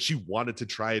that she wanted to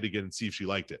try it again and see if she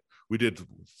liked it. We did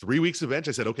 3 weeks of bench.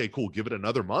 I said, okay, cool. Give it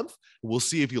another month. We'll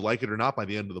see if you like it or not by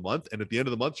the end of the month. And at the end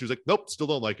of the month, she was like, nope, still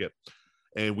don't like it.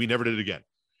 And we never did it again.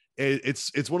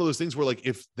 It's one of those things where, like,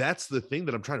 if that's the thing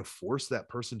that I'm trying to force that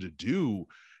person to do,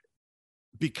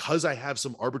 because I have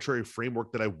some arbitrary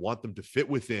framework that I want them to fit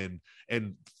within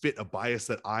and fit a bias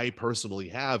that I personally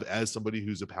have as somebody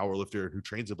who's a power lifter and who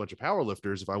trains a bunch of power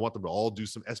lifters, if I want them to all do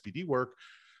some SPD work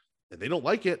and they don't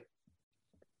like it,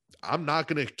 I'm not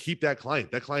going to keep that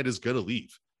client. That client is going to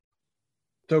leave.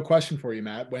 So, question for you,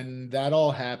 Matt, when that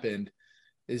all happened,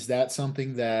 is that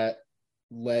something that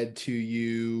led to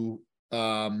you,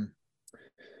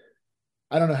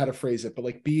 I don't know how to phrase it, but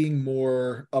like being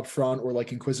more upfront or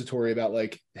like inquisitory about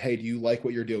like, hey, do you like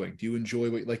what you're doing? Do you enjoy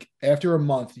what, like, after a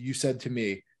month, you said to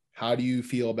me, how do you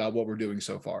feel about what we're doing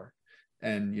so far?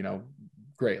 And,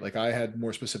 great. Like, I had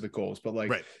more specific goals, but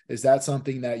like, Is that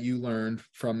something that you learned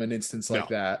from an instance like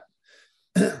that?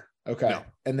 Okay. No,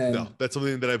 And then no, that's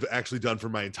something that I've actually done for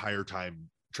my entire time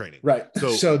training. right.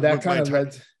 So that kind of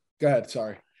led. Go ahead.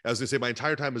 Sorry. I was gonna say my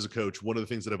entire time as a coach, one of the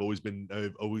things that I've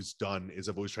always done is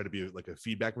I've always tried to be like a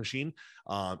feedback machine.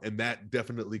 And that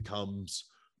definitely comes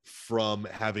from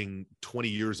having 20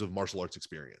 years of martial arts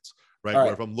experience, right?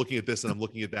 Where if I'm looking at this and I'm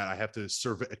looking at that, I have to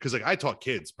survey, because like I taught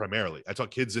kids primarily. I taught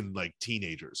kids and like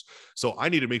teenagers. So I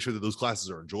need to make sure that those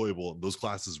classes are enjoyable and those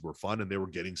classes were fun and they were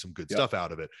getting some good stuff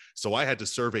out of it. So I had to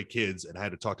survey kids and I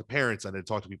had to talk to parents and I had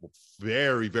to talk to people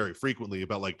very, very frequently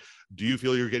about like, do you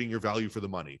feel you're getting your value for the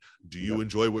money? Do you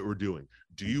enjoy what we're doing?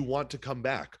 Do you want to come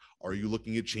back? Are you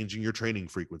looking at changing your training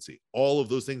frequency? All of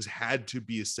those things had to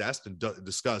be assessed and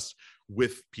discussed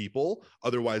with people.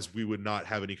 Otherwise, we would not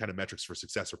have any kind of metrics for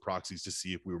success or proxies to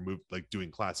see if we were doing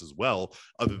classes well,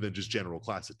 other than just general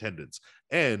class attendance.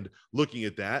 And looking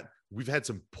at that, we've had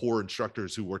some poor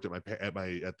instructors who worked at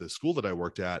the school that I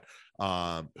worked at,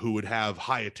 who would have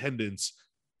high attendance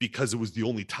because it was the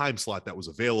only time slot that was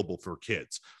available for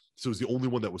kids. So it was the only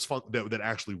one that was fun, that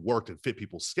actually worked and fit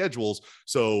people's schedules.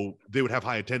 So they would have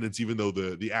high attendance, even though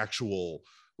the actual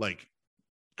like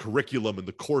curriculum and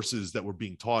the courses that were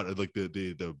being taught, like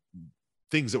the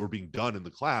things that were being done in the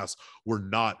class, were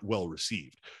not well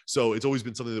received. So it's always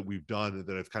been something that we've done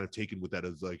that I've kind of taken with that,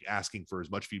 as like asking for as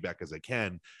much feedback as I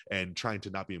can and trying to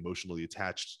not be emotionally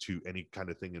attached to any kind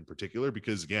of thing in particular,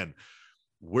 because again,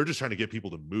 we're just trying to get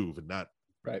people to move and not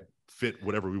fit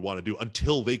whatever we want to do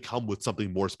until they come with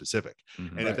something more specific.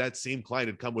 And if that same client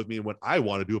had come with me and when I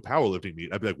want to do a powerlifting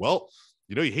meet, I'd be like, well,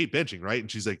 you know, you hate benching, right? And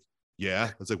she's like,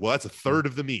 yeah. It's like, well, that's a third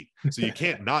of the meat, so you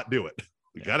can't not do it.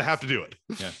 You gotta have to do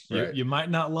it. You might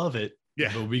not love it,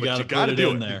 but we gotta put it do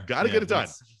in it. there. You gotta get it done.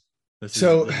 This is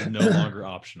no longer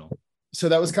optional. So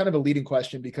that was kind of a leading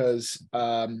question, because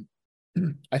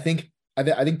I think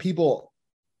people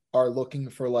are looking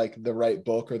for like the right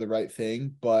book or the right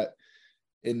thing, but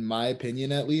in my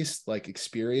opinion, at least, like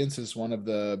experience is one of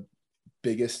the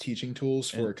biggest teaching tools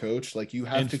for a coach. Like you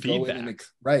have to go in and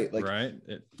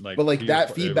but like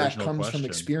that feedback comes from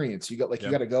experience. You got you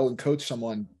got to go and coach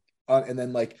someone, and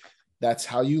then like that's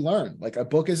how you learn. Like a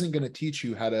book isn't going to teach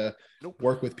you how to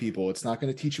work with people. It's not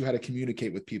going to teach you how to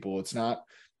communicate with people. It's not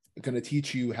going to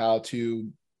teach you how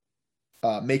to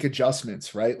make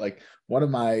adjustments, right? Like one of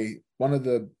my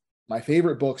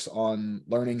favorite books on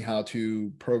learning how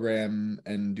to program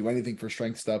and do anything for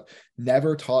strength stuff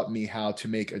never taught me how to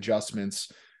make adjustments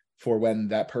for when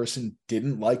that person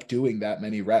didn't like doing that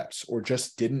many reps or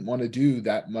just didn't want to do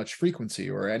that much frequency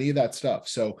or any of that stuff.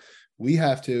 So we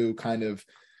have to kind of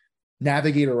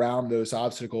navigate around those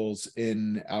obstacles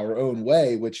in our own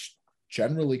way, which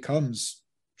generally comes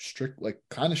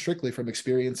kind of strictly from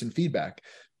experience and feedback.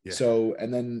 So,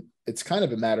 and then it's kind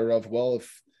of a matter of, well,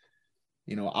 if,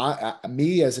 you know,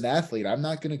 me as an athlete, I'm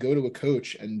not going to go to a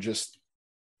coach and just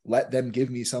let them give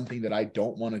me something that I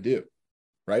don't want to do,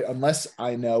 right? Unless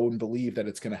I know and believe that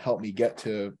it's going to help me get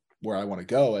to where I want to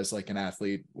go as like an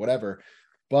athlete, whatever.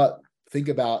 But think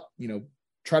about, you know,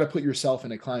 try to put yourself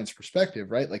in a client's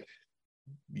perspective, right? Like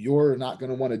you're not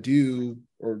going to want to do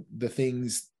or the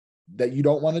things that you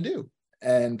don't want to do.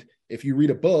 And if you read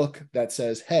a book that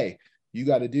says, hey, you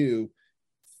got to do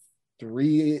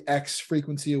 3x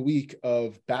frequency a week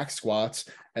of back squats,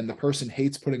 and the person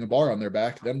hates putting a bar on their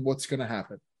back, then what's going to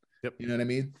happen? You know what I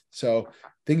mean? So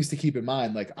things to keep in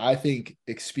mind. Like I think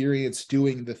experience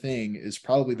doing the thing is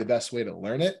probably the best way to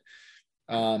learn it.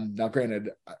 Now granted,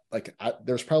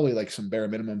 there's probably like some bare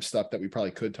minimum stuff that we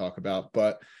probably could talk about,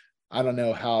 but I don't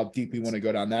know how deep we want to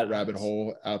go down that rabbit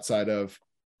hole outside of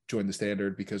join the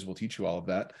standard, because we'll teach you all of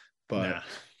that. But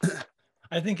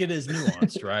I think it is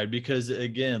nuanced, right? Because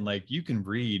again, like you can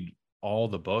read all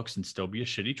the books and still be a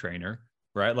shitty trainer,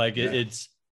 right? Like it's,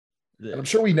 and I'm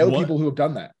sure we know people who have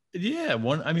done that. Yeah.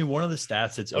 One of the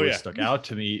stats that's always stuck out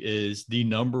to me is the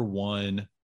number one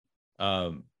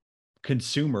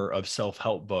consumer of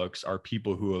self-help books are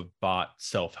people who have bought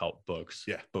self-help books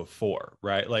before,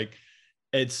 right? Like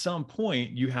at some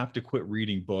point you have to quit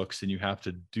reading books and you have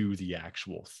to do the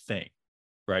actual thing.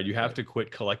 Right. You have to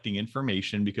quit collecting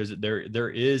information, because there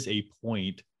is a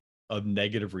point of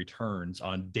negative returns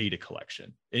on data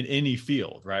collection in any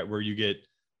field, right? Where you get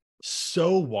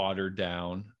so watered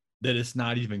down that it's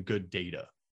not even good data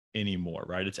anymore,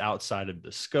 right? It's outside of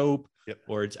the scope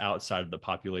or it's outside of the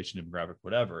population demographic,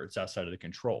 whatever. It's outside of the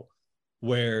control,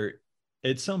 where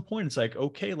at some point it's like,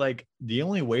 okay, like the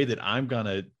only way that I'm going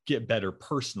to get better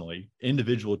personally,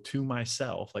 individual to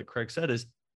myself, like Craig said, is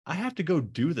I have to go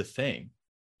do the thing.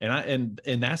 And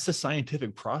that's the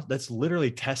scientific process. That's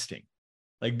literally testing.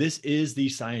 Like this is the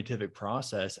scientific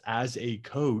process as a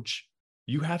coach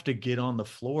You have to get on the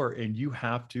floor and you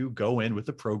have to go in with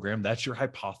a program. That's your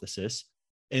hypothesis.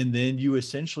 And then you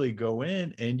essentially go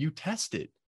in and you test it.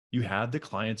 You have the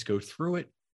clients go through it.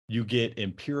 You get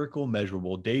empirical,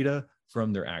 measurable data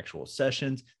from their actual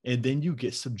sessions, and then you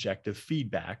get subjective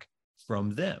feedback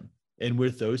from them. And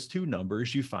with those two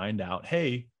numbers, you find out,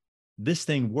 hey, this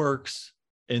thing works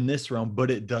in this realm, but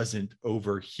it doesn't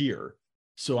over here.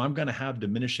 So I'm going to have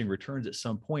diminishing returns at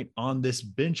some point on this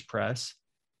bench press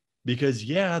because,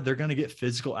 yeah, they're going to get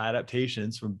physical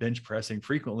adaptations from bench pressing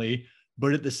frequently,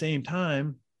 but at the same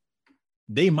time,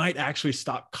 they might actually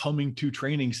stop coming to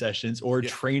training sessions or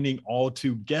training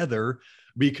altogether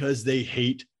because they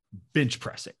hate bench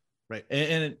pressing. Right.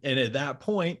 And at that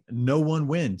point, no one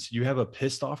wins. You have a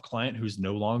pissed off client who's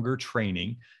no longer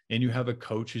training, and you have a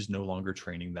coach who's no longer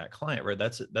training that client, right?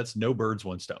 That's no birds,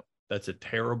 one stone. That's a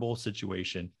terrible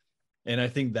situation. And I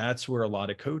think that's where a lot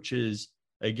of coaches,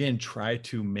 again, try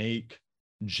to make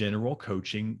general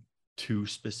coaching too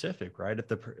specific, right?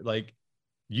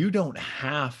 You don't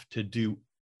have to do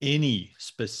any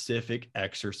specific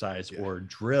exercise or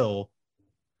drill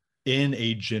in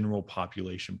a general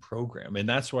population program. And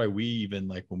that's why we even,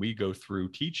 like, when we go through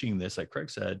teaching this, like Craig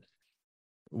said,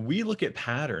 we look at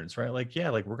patterns, right? Like, yeah,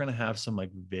 like we're going to have some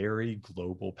like very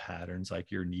global patterns,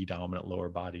 like your knee dominant lower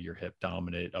body, your hip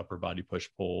dominant upper body push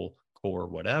pull core,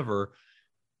 whatever.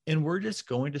 And we're just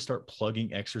going to start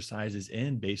plugging exercises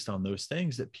in based on those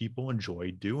things that people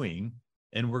enjoy doing.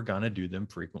 And we're going to do them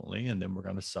frequently. And then we're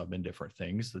going to sub in different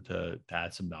things to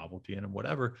add some novelty in and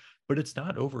whatever, but it's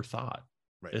not overthought.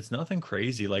 Right. It's nothing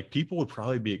crazy. Like, people would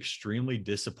probably be extremely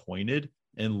disappointed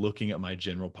in looking at my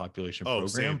general population program.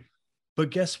 Same. But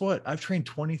guess what? I've trained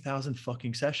 20,000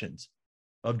 fucking sessions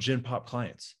of Gen Pop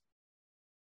clients.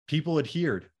 People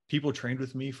adhered. People trained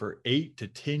with me for 8 to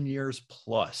 10 years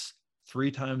plus, 3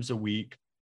 times a week.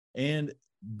 And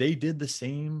they did the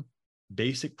same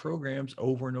basic programs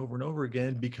over and over and over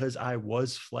again because I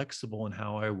was flexible in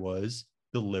how I was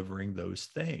delivering those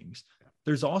things.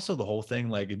 There's also the whole thing,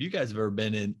 like, if you guys have ever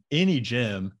been in any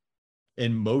gym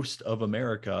in most of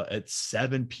America at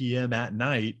 7 p.m. at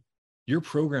night, your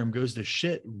program goes to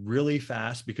shit really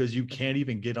fast because you can't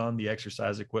even get on the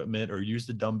exercise equipment or use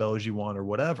the dumbbells you want or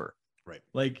whatever. Right.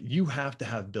 Like, you have to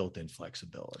have built-in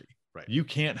flexibility. Right. You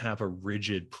can't have a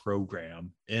rigid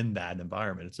program in that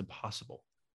environment. It's impossible.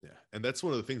 Yeah. And that's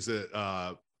one of the things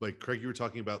that, like Craig, you were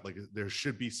talking about, like, there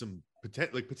should be some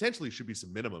potentially should be some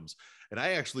minimums. And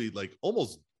I actually like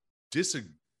almost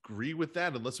disagree with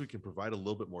that unless we can provide a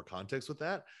little bit more context with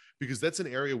that, because that's an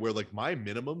area where, like, my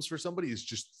minimums for somebody is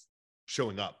just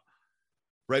showing up,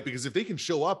 right? Because if they can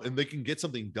show up and they can get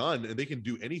something done and they can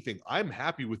do anything, I'm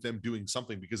happy with them doing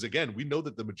something, because again, we know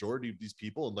that the majority of these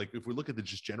people, and like, if we look at the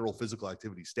just general physical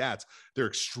activity stats, they're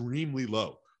extremely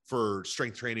low for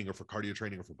strength training or for cardio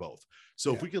training or for both.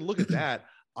 So if we can look at that,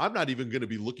 I'm not even going to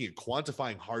be looking at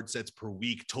quantifying hard sets per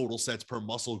week, total sets per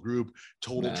muscle group,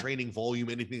 total training volume,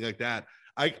 anything like that.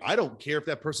 I don't care if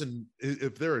that person,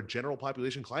 if they're a general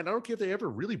population client, I don't care if they ever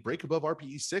really break above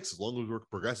RPE 6, as long as we're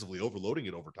progressively overloading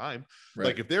it over time. Right.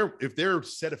 Like, if they're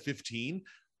set of 15,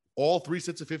 all 3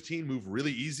 sets of 15 move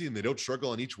really easy and they don't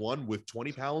struggle on each one with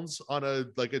 20 pounds on a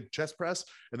chest press.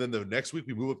 And then the next week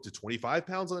we move up to 25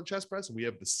 pounds on a chest press and we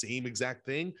have the same exact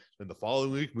thing. And the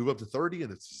following week move up to 30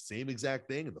 and it's the same exact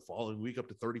thing. And the following week up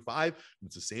to 35 and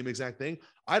it's the same exact thing.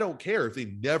 I don't care if they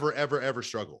never, ever, ever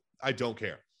struggle. I don't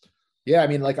care. Yeah. I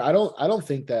mean, like, I don't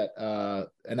think that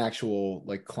an actual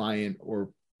like client or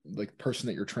like person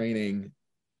that you're training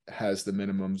has the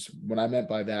minimums. What I meant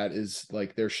by that is,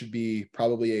 like, there should be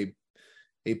probably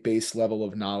a base level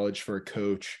of knowledge for a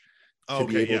coach to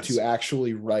be able to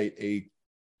actually write a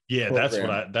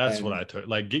program. That's what I took.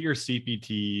 Like, get your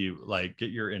CPT, like, get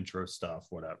your intro stuff,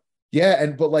 whatever. Yeah.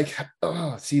 But like,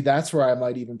 see, that's where I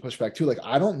might even push back too. Like,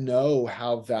 I don't know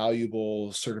how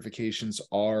valuable certifications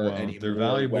are anymore. They're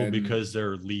valuable because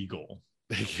they're legal.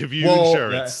 They give you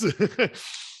insurance.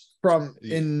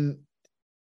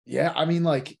 Yeah, I mean,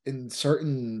 like, in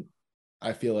certain,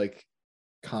 I feel like,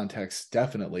 contexts,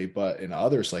 definitely, but in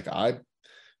others, like, I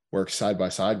work side by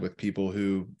side with people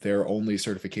who their only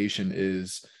certification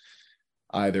is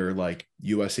either like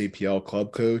USAPL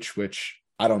club coach, which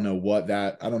I don't know what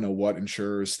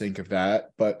insurers think of that,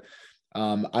 but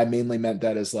I mainly meant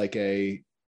that as like we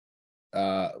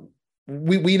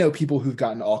know people who've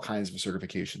gotten all kinds of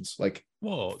certifications, like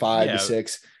 5 to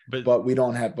 6, but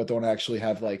don't actually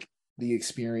have like the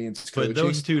experience coaching. But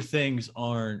those two things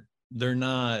they're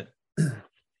not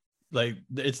like,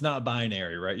 it's not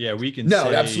binary, right? Yeah, we can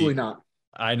say, absolutely not.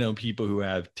 I know people who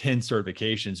have 10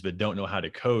 certifications but don't know how to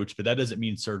coach, but that doesn't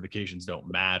mean certifications don't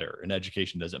matter and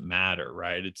education doesn't matter,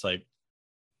 right? It's like,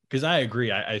 because I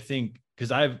agree. I think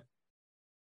because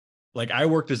I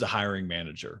worked as a hiring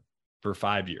manager for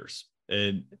 5 years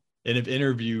and have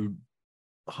interviewed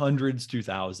hundreds to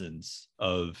thousands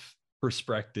of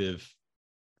prospective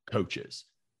coaches,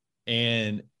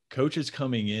 and coaches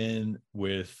coming in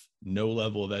with no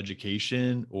level of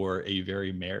education or a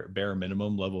very bare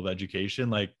minimum level of education,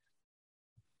 like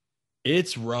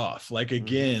it's rough. Like,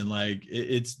 again, like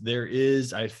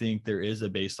I think there is a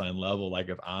baseline level. Like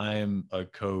if I'm a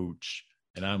coach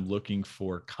and I'm looking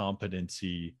for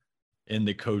competency in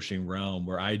the coaching realm,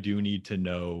 where I do need to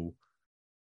know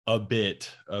a bit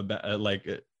about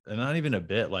not even a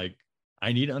bit, like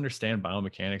I need to understand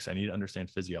biomechanics. I need to understand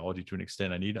physiology to an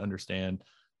extent. I need to understand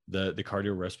the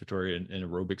cardiorespiratory and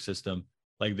aerobic system.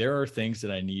 Like there are things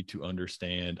that I need to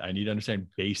understand. I need to understand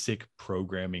basic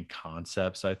programming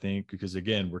concepts, I think, because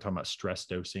again, we're talking about stress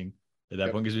dosing at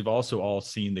that point, because we've also all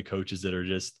seen the coaches that are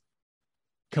just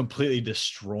completely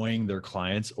destroying their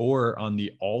clients, or on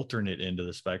the alternate end of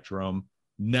the spectrum,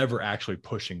 never actually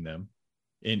pushing them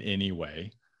in any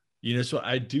way. So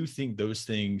I do think those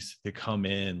things that come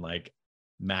in like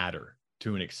matter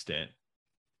to an extent.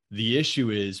 The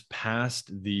issue is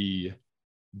past the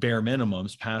bare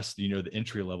minimums, past, the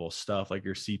entry level stuff like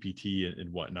your CPT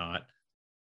and whatnot.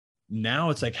 Now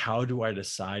it's like, how do I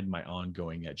decide my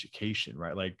ongoing education,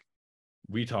 right? Like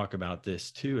we talk about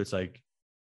this too. It's like,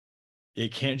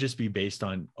 it can't just be based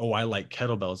on, oh, I like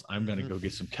kettlebells, I'm going to go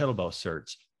get some kettlebell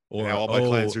certs. Or all my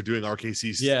clients are doing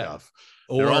RKC stuff.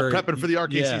 They're all prepping for the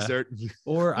RKC cert.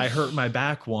 Or I hurt my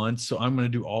back once, so I'm going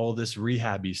to do all this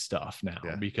rehabby stuff now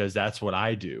because that's what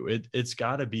I do. It's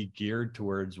got to be geared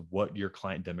towards what your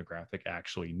client demographic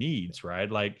actually needs, right?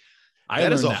 Like I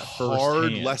learned that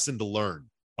hard lesson to learn.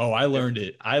 Oh, I learned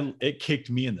it. It kicked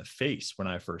me in the face when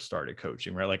I first started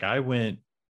coaching, right? Like I went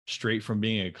straight from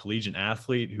being a collegiate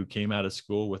athlete who came out of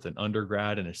school with an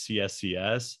undergrad and a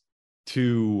CSCS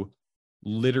to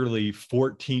literally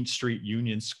 14th Street,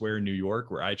 Union Square, New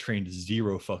York, where I trained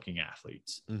 0 fucking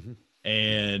athletes.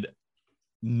 And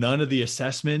none of the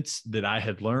assessments that I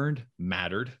had learned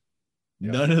mattered.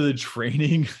 None of the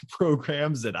training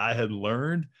programs that I had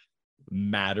learned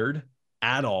mattered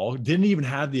at all. Didn't even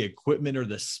have the equipment or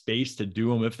the space to do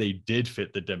them if they did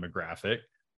fit the demographic,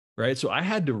 right? So I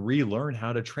had to relearn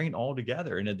how to train all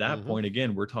together. And at that point,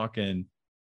 again, we're talking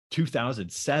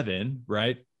 2007,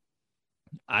 right?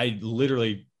 I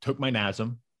literally took my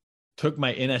NASM, took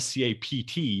my NSCA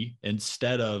PT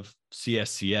instead of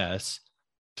CSCS,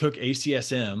 took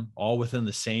ACSM all within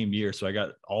the same year. So I got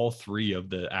all 3 of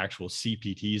the actual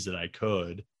CPTs that I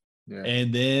could.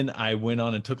 And then I went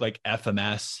on and took like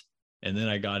FMS, and then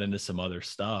I got into some other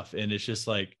stuff. And it's just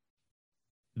like,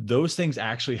 those things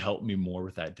actually helped me more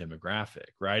with that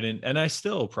demographic. Right. And I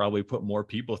still probably put more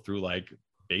people through like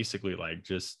basically like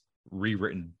just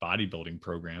rewritten bodybuilding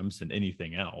programs than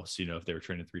anything else, if they were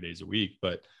training 3 days a week.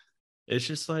 But it's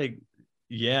just like,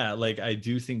 like I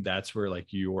do think that's where like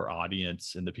your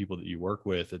audience and the people that you work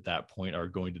with at that point are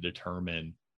going to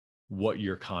determine what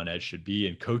your con ed should be.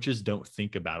 And coaches don't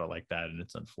think about it like that. And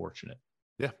it's unfortunate.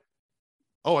 Yeah.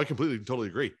 Oh, I totally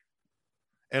agree.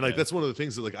 And like, that's one of the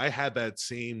things that like, I had that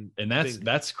same, and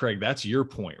that's Craig, that's your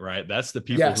point, right? That's the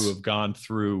people who have gone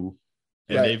through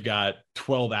and they've got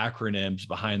 12 acronyms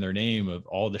behind their name of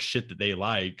all the shit that they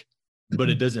like, but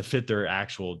it doesn't fit their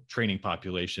actual training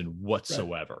population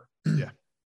whatsoever. Yeah.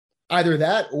 Either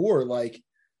that, or like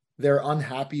they're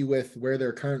unhappy with where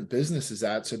their current business is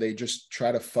at. So they just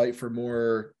try to fight for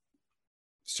more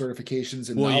certifications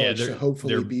and knowledge to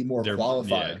hopefully be more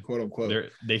qualified, quote unquote.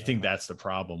 They think that's the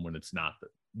problem when it's not.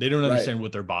 They don't understand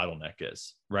what their bottleneck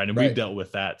is, right? And we've dealt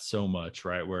with that so much,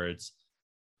 right? Where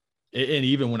and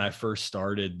even when I first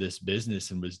started this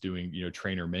business and was doing,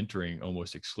 trainer mentoring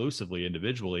almost exclusively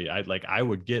individually, I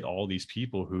would get all these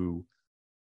people who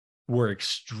were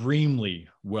extremely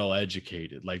well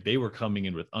educated. Like they were coming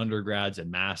in with undergrads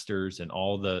and masters and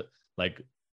all the like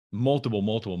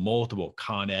multiple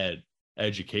con ed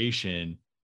education,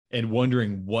 and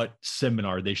wondering what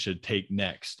seminar they should take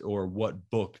next or what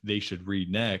book they should read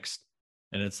next.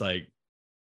 And it's like,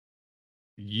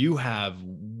 you have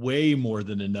way more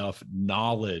than enough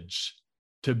knowledge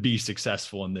to be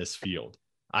successful in this field.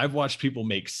 I've watched people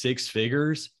make 6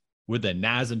 figures with a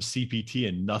NASM CPT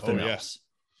and nothing else.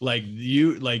 Like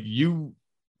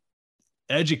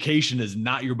education is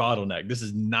not your bottleneck. This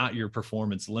is not your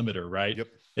performance limiter, right? Yep.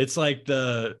 It's like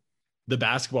the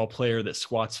basketball player that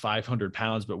squats 500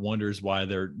 pounds, but wonders why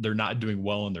they're not doing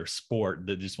well in their sport,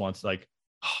 that just wants like,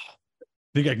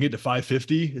 think I can get to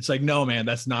 550. It's like, no, man,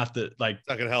 that's not the, like, it's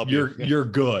not going to help you're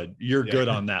good. You're good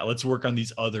on that. Let's work on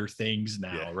these other things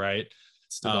now. Right.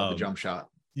 Still got the jump shot.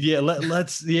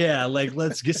 let's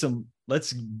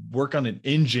let's work on an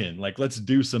engine. Like, let's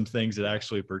do some things that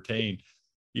actually pertain,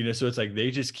 so it's like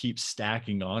they just keep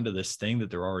stacking onto this thing that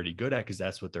they're already good at because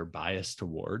that's what they're biased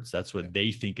towards. That's what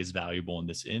they think is valuable in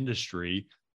this industry.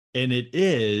 And it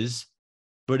is,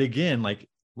 but again, like,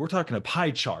 we're talking a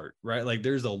pie chart, right? Like,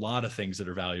 there's a lot of things that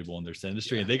are valuable in this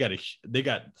industry, and they got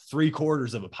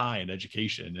 3/4 of a pie in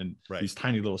education and these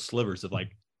tiny little slivers of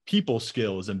like people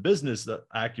skills and business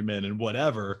acumen and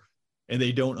whatever, and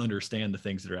they don't understand the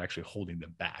things that are actually holding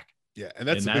them back. Yeah, and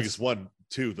that's the biggest one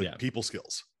too, the people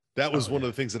skills. That was one of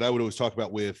the things that I would always talk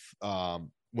about with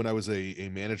when I was a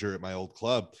manager at my old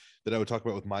club, that I would talk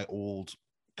about with my old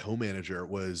co-manager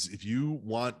was, if you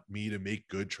want me to make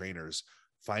good trainers,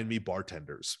 find me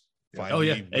bartenders.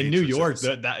 In New York,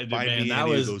 that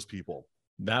was those people.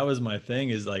 That was my thing,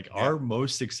 is like our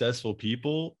most successful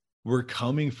people were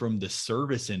coming from the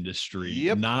service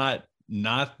industry,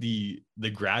 not the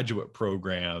graduate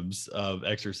programs of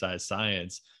exercise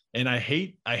science. And I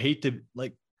hate to,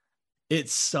 like, it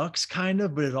sucks kind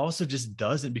of, but it also just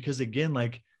doesn't, because again,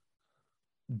 like,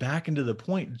 back into the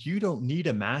point, you don't need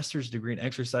a master's degree in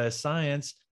exercise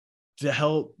science to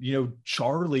help,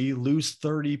 Charlie lose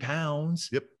 30 pounds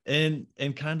and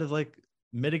kind of like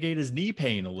mitigate his knee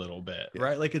pain a little bit,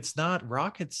 right? Like, it's not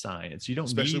rocket science. You don't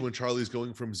especially when Charlie's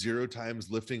going from 0 times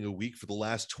lifting a week for the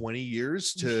last 20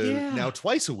 years to now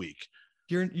twice a week.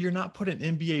 You're not putting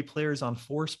NBA players on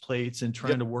force plates and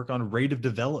trying to work on rate of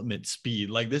development speed.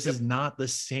 Like, this is not the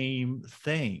same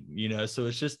thing,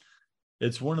 so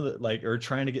it's one of the, like, or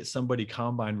trying to get somebody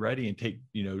combine ready and take,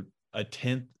 a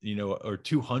 10th, or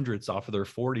 200ths off of their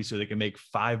 40 so they can make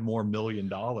 $5 more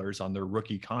million on their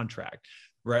rookie contract,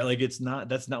 right? Like, that's not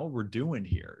what we're doing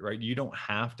here, right? You don't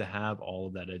have to have all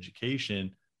of that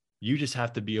education. You just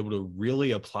have to be able to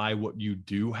really apply what you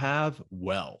do have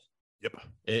well.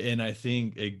 And I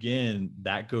think, again,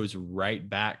 that goes right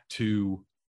back to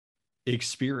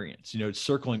experience,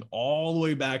 circling all the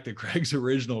way back to Craig's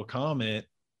original comment.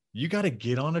 You got to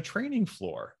get on a training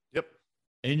floor.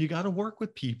 And you got to work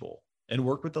with people and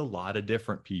work with a lot of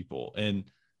different people. And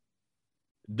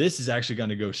this is actually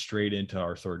going to go straight into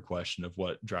our third question of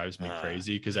what drives me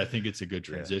crazy, because I think it's a good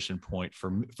transition point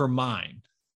for mine.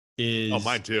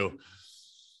 Mine too.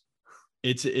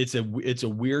 It's a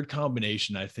weird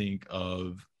combination, I think,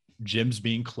 of gyms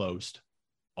being closed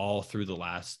all through the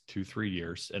last 2-3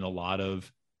 years, and a lot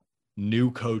of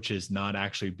new coaches not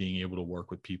actually being able to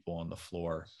work with people on the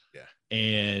floor.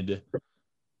 And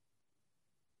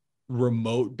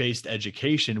remote-based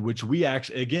education, which we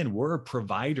actually, again, we're a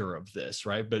provider of this,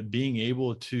 right? But being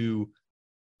able to,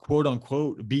 quote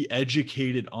unquote, be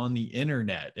educated on the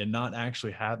internet and not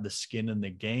actually have the skin in the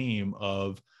game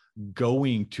of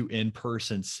going to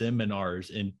in-person seminars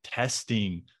and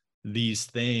testing these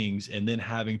things and then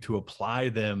having to apply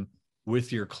them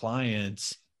with your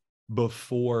clients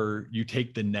before you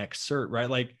take the next cert, right?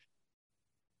 Like,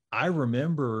 I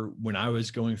remember when I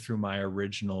was going through my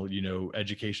original,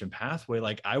 education pathway,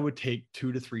 like, I would take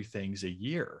 2 to 3 things a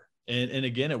year. And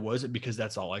again, it wasn't because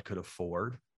that's all I could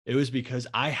afford. It was because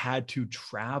I had to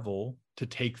travel to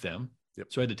take them.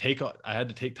 So I had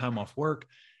to take time off work,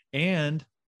 and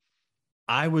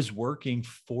I was working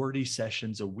 40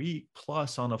 sessions a week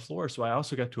plus on a floor. So I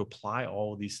also got to apply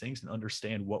all of these things and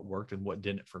understand what worked and what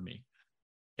didn't for me.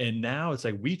 And now it's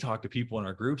like, we talk to people in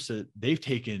our groups that they've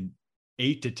taken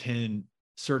 8 to 10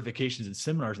 certifications and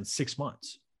seminars in 6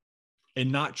 months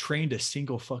and not trained a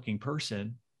single fucking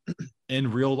person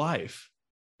in real life.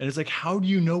 And it's like, how do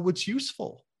you know what's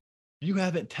useful? You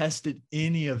haven't tested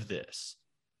any of this.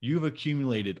 You've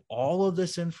accumulated all of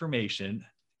this information,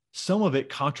 some of it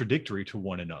contradictory to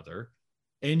one another,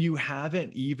 and you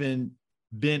haven't even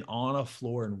been on a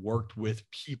floor and worked with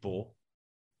people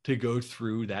to go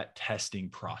through that testing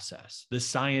process, the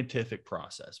scientific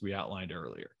process we outlined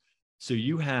earlier. So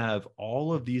you have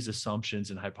all of these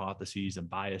assumptions and hypotheses and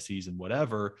biases and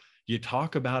whatever. You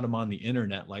talk about them on the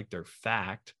internet like they're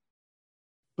fact,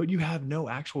 but you have no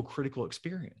actual critical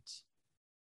experience.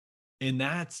 And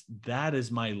that is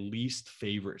my least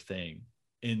favorite thing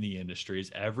in the industry,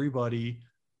 is everybody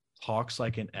talks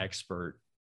like an expert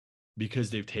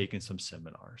because they've taken some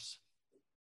seminars,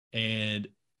 and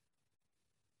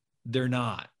they're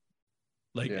not.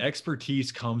 Like, expertise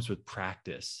comes with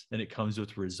practice, and it comes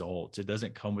with results. It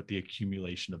doesn't come with the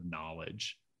accumulation of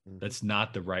knowledge. That's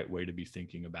not the right way to be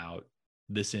thinking about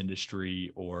this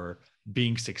industry or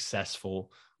being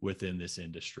successful within this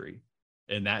industry.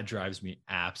 And that drives me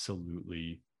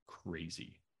absolutely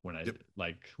crazy when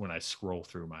I scroll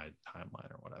through my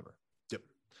timeline or whatever.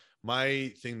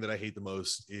 My thing that I hate the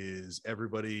most is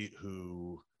everybody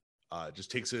who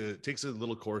just takes a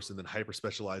little course and then hyper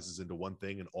specializes into one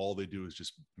thing, and all they do is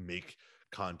just make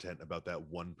content about that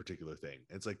one particular thing.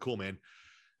 And it's like, cool, man.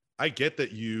 I get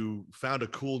that you found a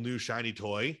cool new shiny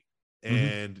toy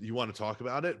and you want to talk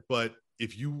about it, but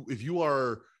if you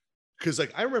are, because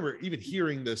like I remember even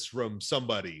hearing this from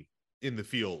somebody in the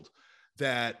field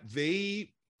that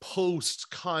they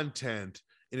post content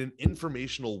in an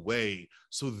informational way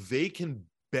so they can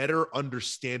better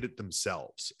understand it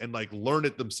themselves and like learn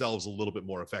it themselves a little bit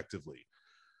more effectively.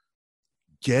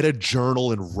 Get a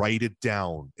journal and write it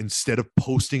down instead of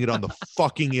posting it on the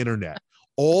fucking internet.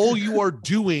 All you are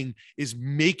doing is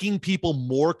making people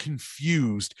more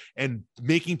confused and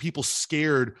making people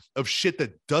scared of shit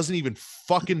that doesn't even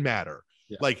fucking matter.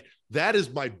 Yeah. Like that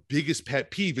is my biggest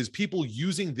pet peeve, is people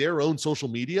using their own social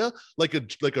media like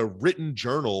a written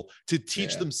journal to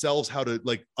teach themselves how to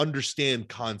like understand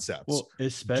concepts. Well,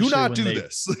 especially do not do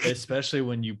this. Especially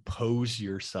when you pose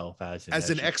yourself as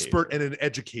an expert and an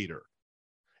educator.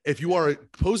 If you are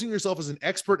posing yourself as an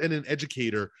expert and an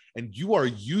educator, and you are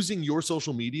using your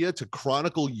social media to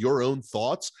chronicle your own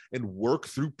thoughts and work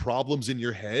through problems in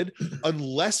your head,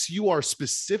 unless you are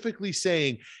specifically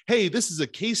saying, hey, this is a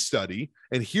case study,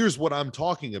 and here's what I'm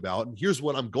talking about, and here's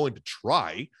what I'm going to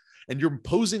try, and you're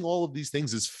posing all of these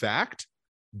things as fact,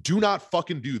 do not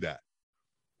fucking do that.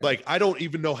 Like, I don't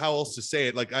even know how else to say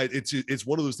it. Like, it's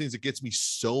one of those things that gets me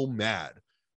so mad,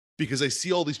 because I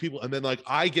see all these people, and then like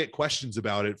I get questions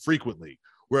about it frequently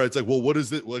where it's like, well, what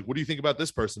is it? Like, what do you think about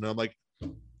this person? And I'm like,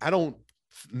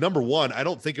 number one, I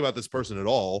don't think about this person at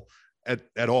all,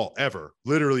 ever,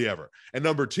 literally ever. And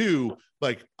number two,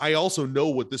 like, I also know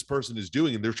what this person is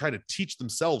doing, and they're trying to teach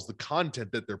themselves the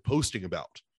content that they're posting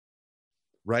about.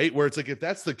 Right. Where it's like, if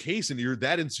that's the case and you're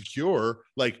that insecure,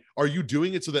 like, are you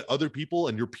doing it so that other people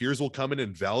and your peers will come in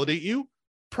and validate you?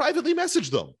 Privately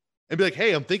message them and be like,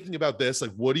 hey, I'm thinking about this.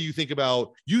 Like, what do you think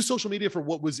about, use social media for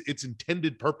what was its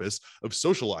intended purpose of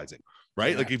socializing,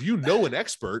 right? Yeah. Like, if you know an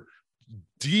expert,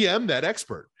 DM that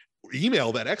expert,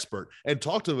 email that expert, and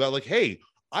talk to them about like, hey,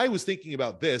 I was thinking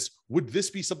about this. Would this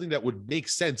be something that would make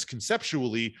sense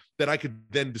conceptually that I could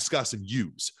then discuss and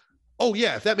use? Oh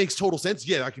yeah, if that makes total sense,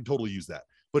 yeah, I can totally use that.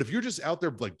 But if you're just out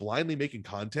there like blindly making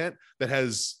content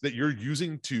that you're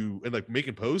using to, and like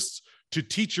making posts to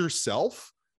teach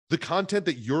yourself the content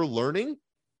that you're learning,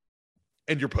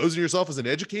 and you're posing yourself as an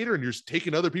educator and you're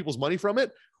taking other people's money from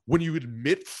it, when you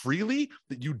admit freely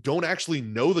that you don't actually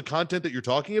know the content that you're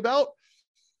talking about,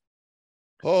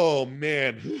 oh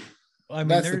man. I mean,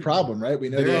 that's the problem, right? We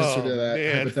know the answer to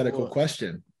that hypothetical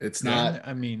question. It's not,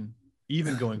 I mean,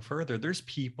 even going further, there's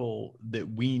people that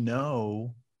we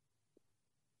know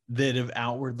that have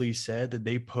outwardly said that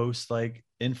they post like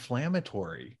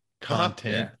inflammatory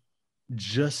content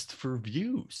just for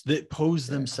views, that pose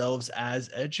themselves as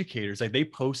educators. Like, they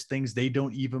post things they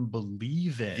don't even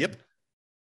believe in. Yep.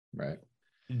 Right.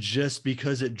 Just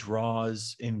because it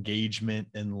draws engagement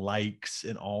and likes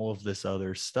and all of this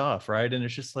other stuff. Right. And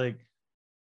it's just like,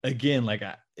 again, like,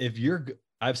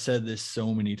 I've said this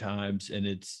so many times,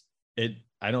 and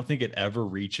I don't think it ever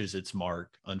reaches its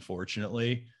mark,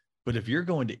 unfortunately. But if you're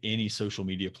going to any social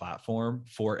media platform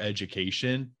for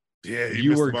education,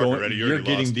 you're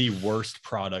getting the worst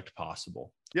product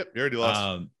possible. Yep, you already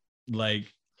lost.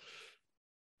 Like,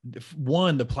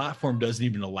 one, the platform doesn't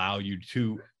even allow you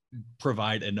to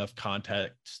provide enough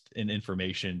context and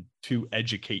information to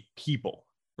educate people,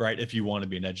 right? If you want to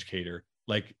be an educator,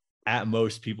 like, at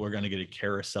most, people are going to get a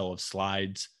carousel of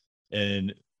slides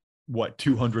and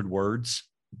 200 words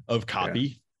of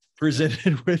copy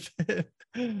presented with it.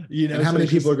 You know, and how many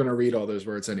people are going to read all those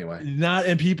words anyway?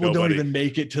 And people don't even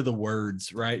make it to the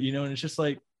words, right? You know, and it's just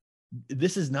like,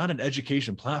 this is not an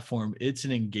education platform. It's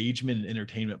an engagement and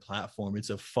entertainment platform.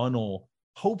 It's a funnel,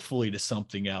 hopefully, to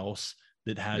something else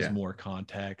that has more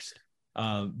context.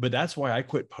 But that's why I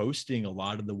quit posting a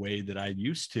lot of the way that I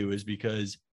used to, is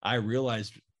because I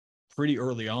realized pretty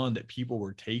early on that people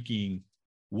were taking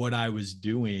what I was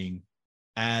doing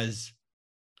as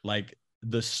like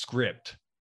the script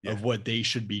of what they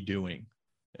should be doing.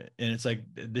 And it's like,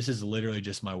 this is literally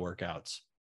just my workouts.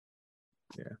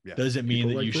 Doesn't mean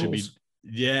people that you should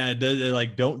be,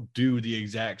 like, don't do the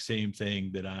exact same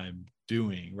thing that I'm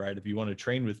doing, right? If you want to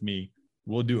train with me,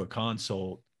 we'll do a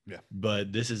consult.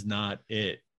 But this is not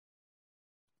it.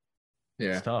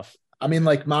 It's tough. I mean,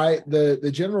 like,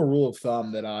 the general rule of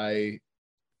thumb that I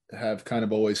have kind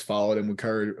of always followed and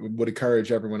would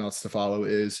encourage everyone else to follow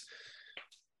is,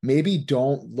 maybe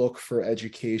don't look for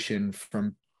education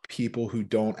from people who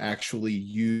don't actually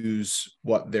use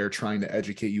what they're trying to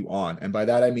educate you on. And by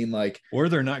that, I mean, like, or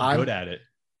they're not good at it.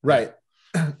 Right.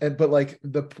 but like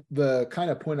the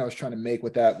kind of point I was trying to make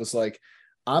with that was like,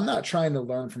 I'm not trying to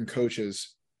learn from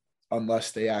coaches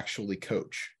unless they actually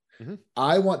coach. Mm-hmm.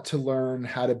 I want to learn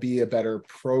how to be a better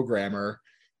programmer,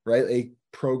 right? A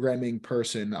programming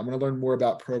person. I'm going to learn more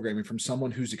about programming from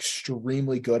someone who's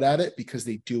extremely good at it because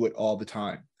they do it all the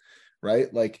time,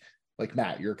 right? Like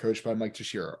Matt, you're coached by Mike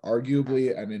Teixeira,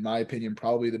 arguably, and in my opinion,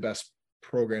 probably the best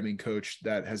programming coach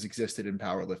that has existed in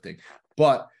powerlifting.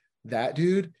 But that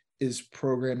dude is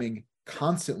programming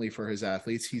constantly for his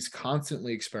athletes. He's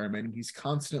constantly experimenting. He's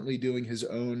constantly doing his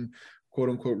own quote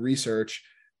unquote research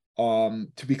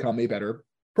to become a better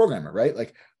programmer, right?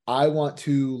 Like I want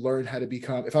to learn how to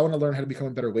become, if I want to learn how to become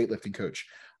a better weightlifting coach,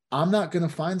 I'm not going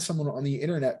to find someone on the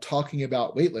internet talking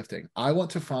about weightlifting. I want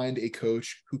to find a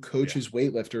coach who coaches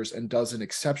weightlifters and does an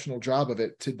exceptional job of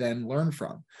it to then learn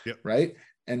from, right?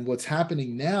 And what's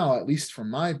happening now, at least from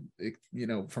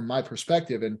my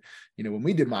perspective, and, when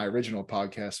we did my original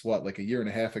podcast, like a year and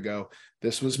a half ago,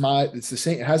 it's the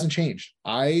same. It hasn't changed.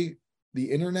 The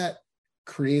internet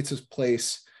creates a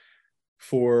place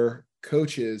for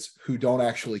coaches who don't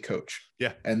actually coach.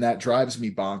 Yeah. And that drives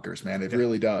me bonkers, man. It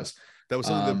really does. That was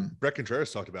something that Brett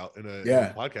Contreras talked about in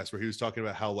a podcast where he was talking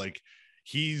about how like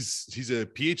he's a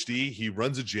PhD. He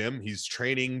runs a gym. He's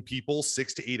training people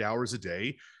 6 to 8 hours a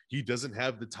day. He doesn't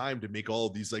have the time to make all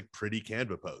of these like pretty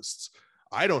Canva posts.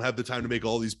 I don't have the time to make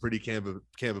all these pretty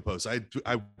Canva posts. I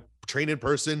train in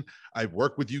person. I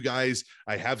work with you guys.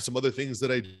 I have some other things that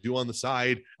I do on the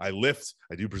side. I lift,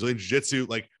 I do Brazilian jiu-jitsu.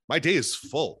 Like my day is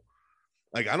full.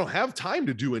 Like I don't have time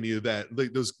to do any of that,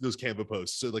 like those Canva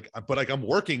posts. So like, but like I'm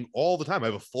working all the time. I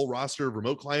have a full roster of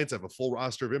remote clients. I have a full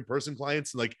roster of in-person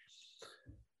clients. And like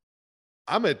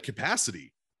I'm at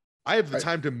capacity. I have the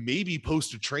time to maybe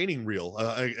post a training reel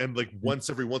and like once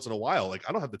in a while. Like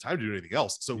I don't have the time to do anything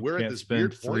else. So we're at this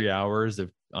weird point. 3 hours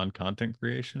on content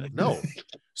creation. No.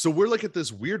 So we're like at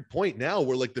this weird point now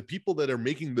where like the people that are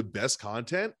making the best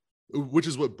content, which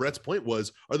is what Brett's point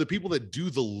was, are the people that do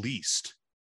the least.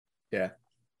 Yeah.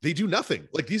 They do nothing.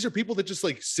 Like these are people that just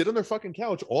like sit on their fucking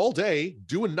couch all day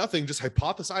doing nothing, just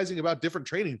hypothesizing about different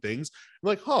training things. I'm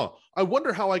like, I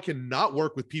wonder how I can not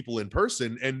work with people in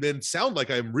person and then sound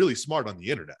like I'm really smart on the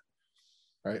internet.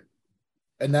 Right.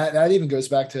 And that even goes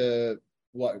back to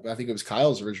what I think it was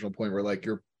Kyle's original point where like,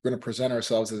 you're going to present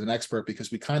ourselves as an expert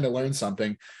because we kind of learned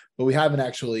something, but we haven't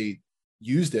actually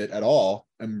used it at all.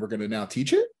 And we're going to now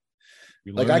teach it.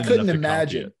 Like I couldn't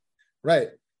imagine. Right.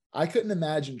 I couldn't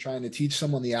imagine trying to teach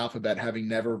someone the alphabet having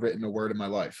never written a word in my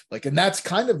life. Like, and that's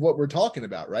kind of what we're talking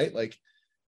about, right? Like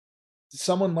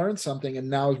someone learned something and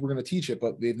now we're going to teach it,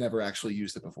 but they've never actually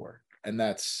used it before. And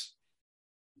that's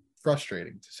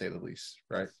frustrating to say the least.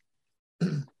 Right.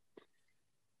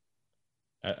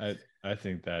 I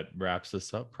think that wraps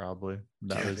us up. Probably.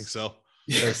 I think so.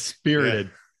 A spirited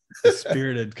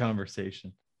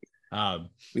conversation.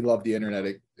 We love the internet.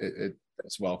 It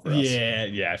as well for us.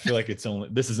 Yeah. I feel like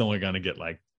this is only going to get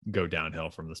go downhill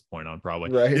from this point on.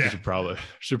 Probably. Right. Yeah.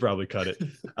 Should probably cut it.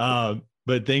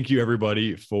 But thank you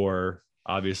everybody for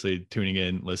obviously tuning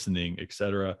in, listening,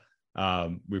 etc.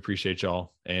 We appreciate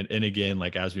y'all. And again,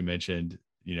 like, as we mentioned,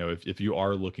 if you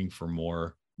are looking for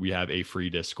more, we have a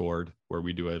free Discord where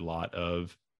we do a lot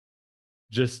of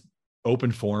just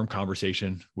open forum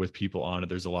conversation with people on it.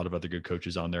 There's a lot of other good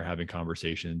coaches on there having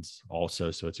conversations also.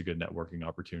 So it's a good networking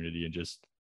opportunity and just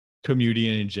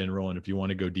community in general. And if you want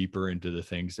to go deeper into the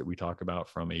things that we talk about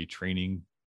from a training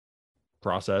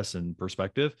process and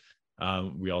perspective,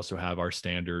 we also have our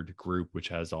standard group, which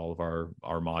has all of our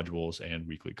modules and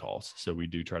weekly calls. So we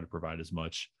do try to provide as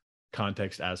much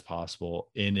context as possible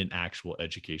in an actual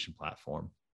education platform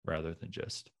rather than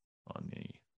just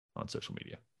on social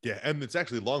media. Yeah, and it's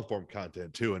actually long form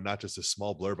content too, and not just a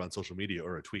small blurb on social media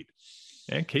or a tweet.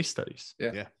 And case studies.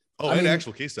 Yeah. Oh, and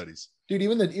actual case studies. Dude,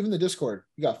 even the Discord,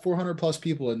 you got 400 plus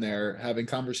people in there having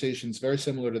conversations very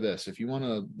similar to this. If you want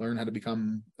to learn how to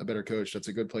become a better coach, that's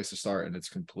a good place to start, and it's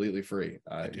completely free.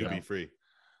 It'll be free.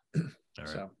 All right.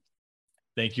 So,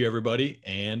 thank you, everybody,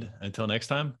 and until next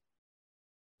time,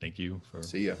 thank you for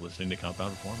listening to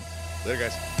Compound Performance. Later,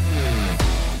 guys.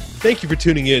 Thank you for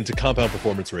tuning in to Compound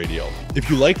Performance Radio. If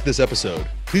you liked this episode,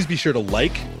 please be sure to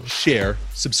like, share,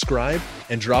 subscribe,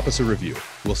 and drop us a review.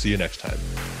 We'll see you next time.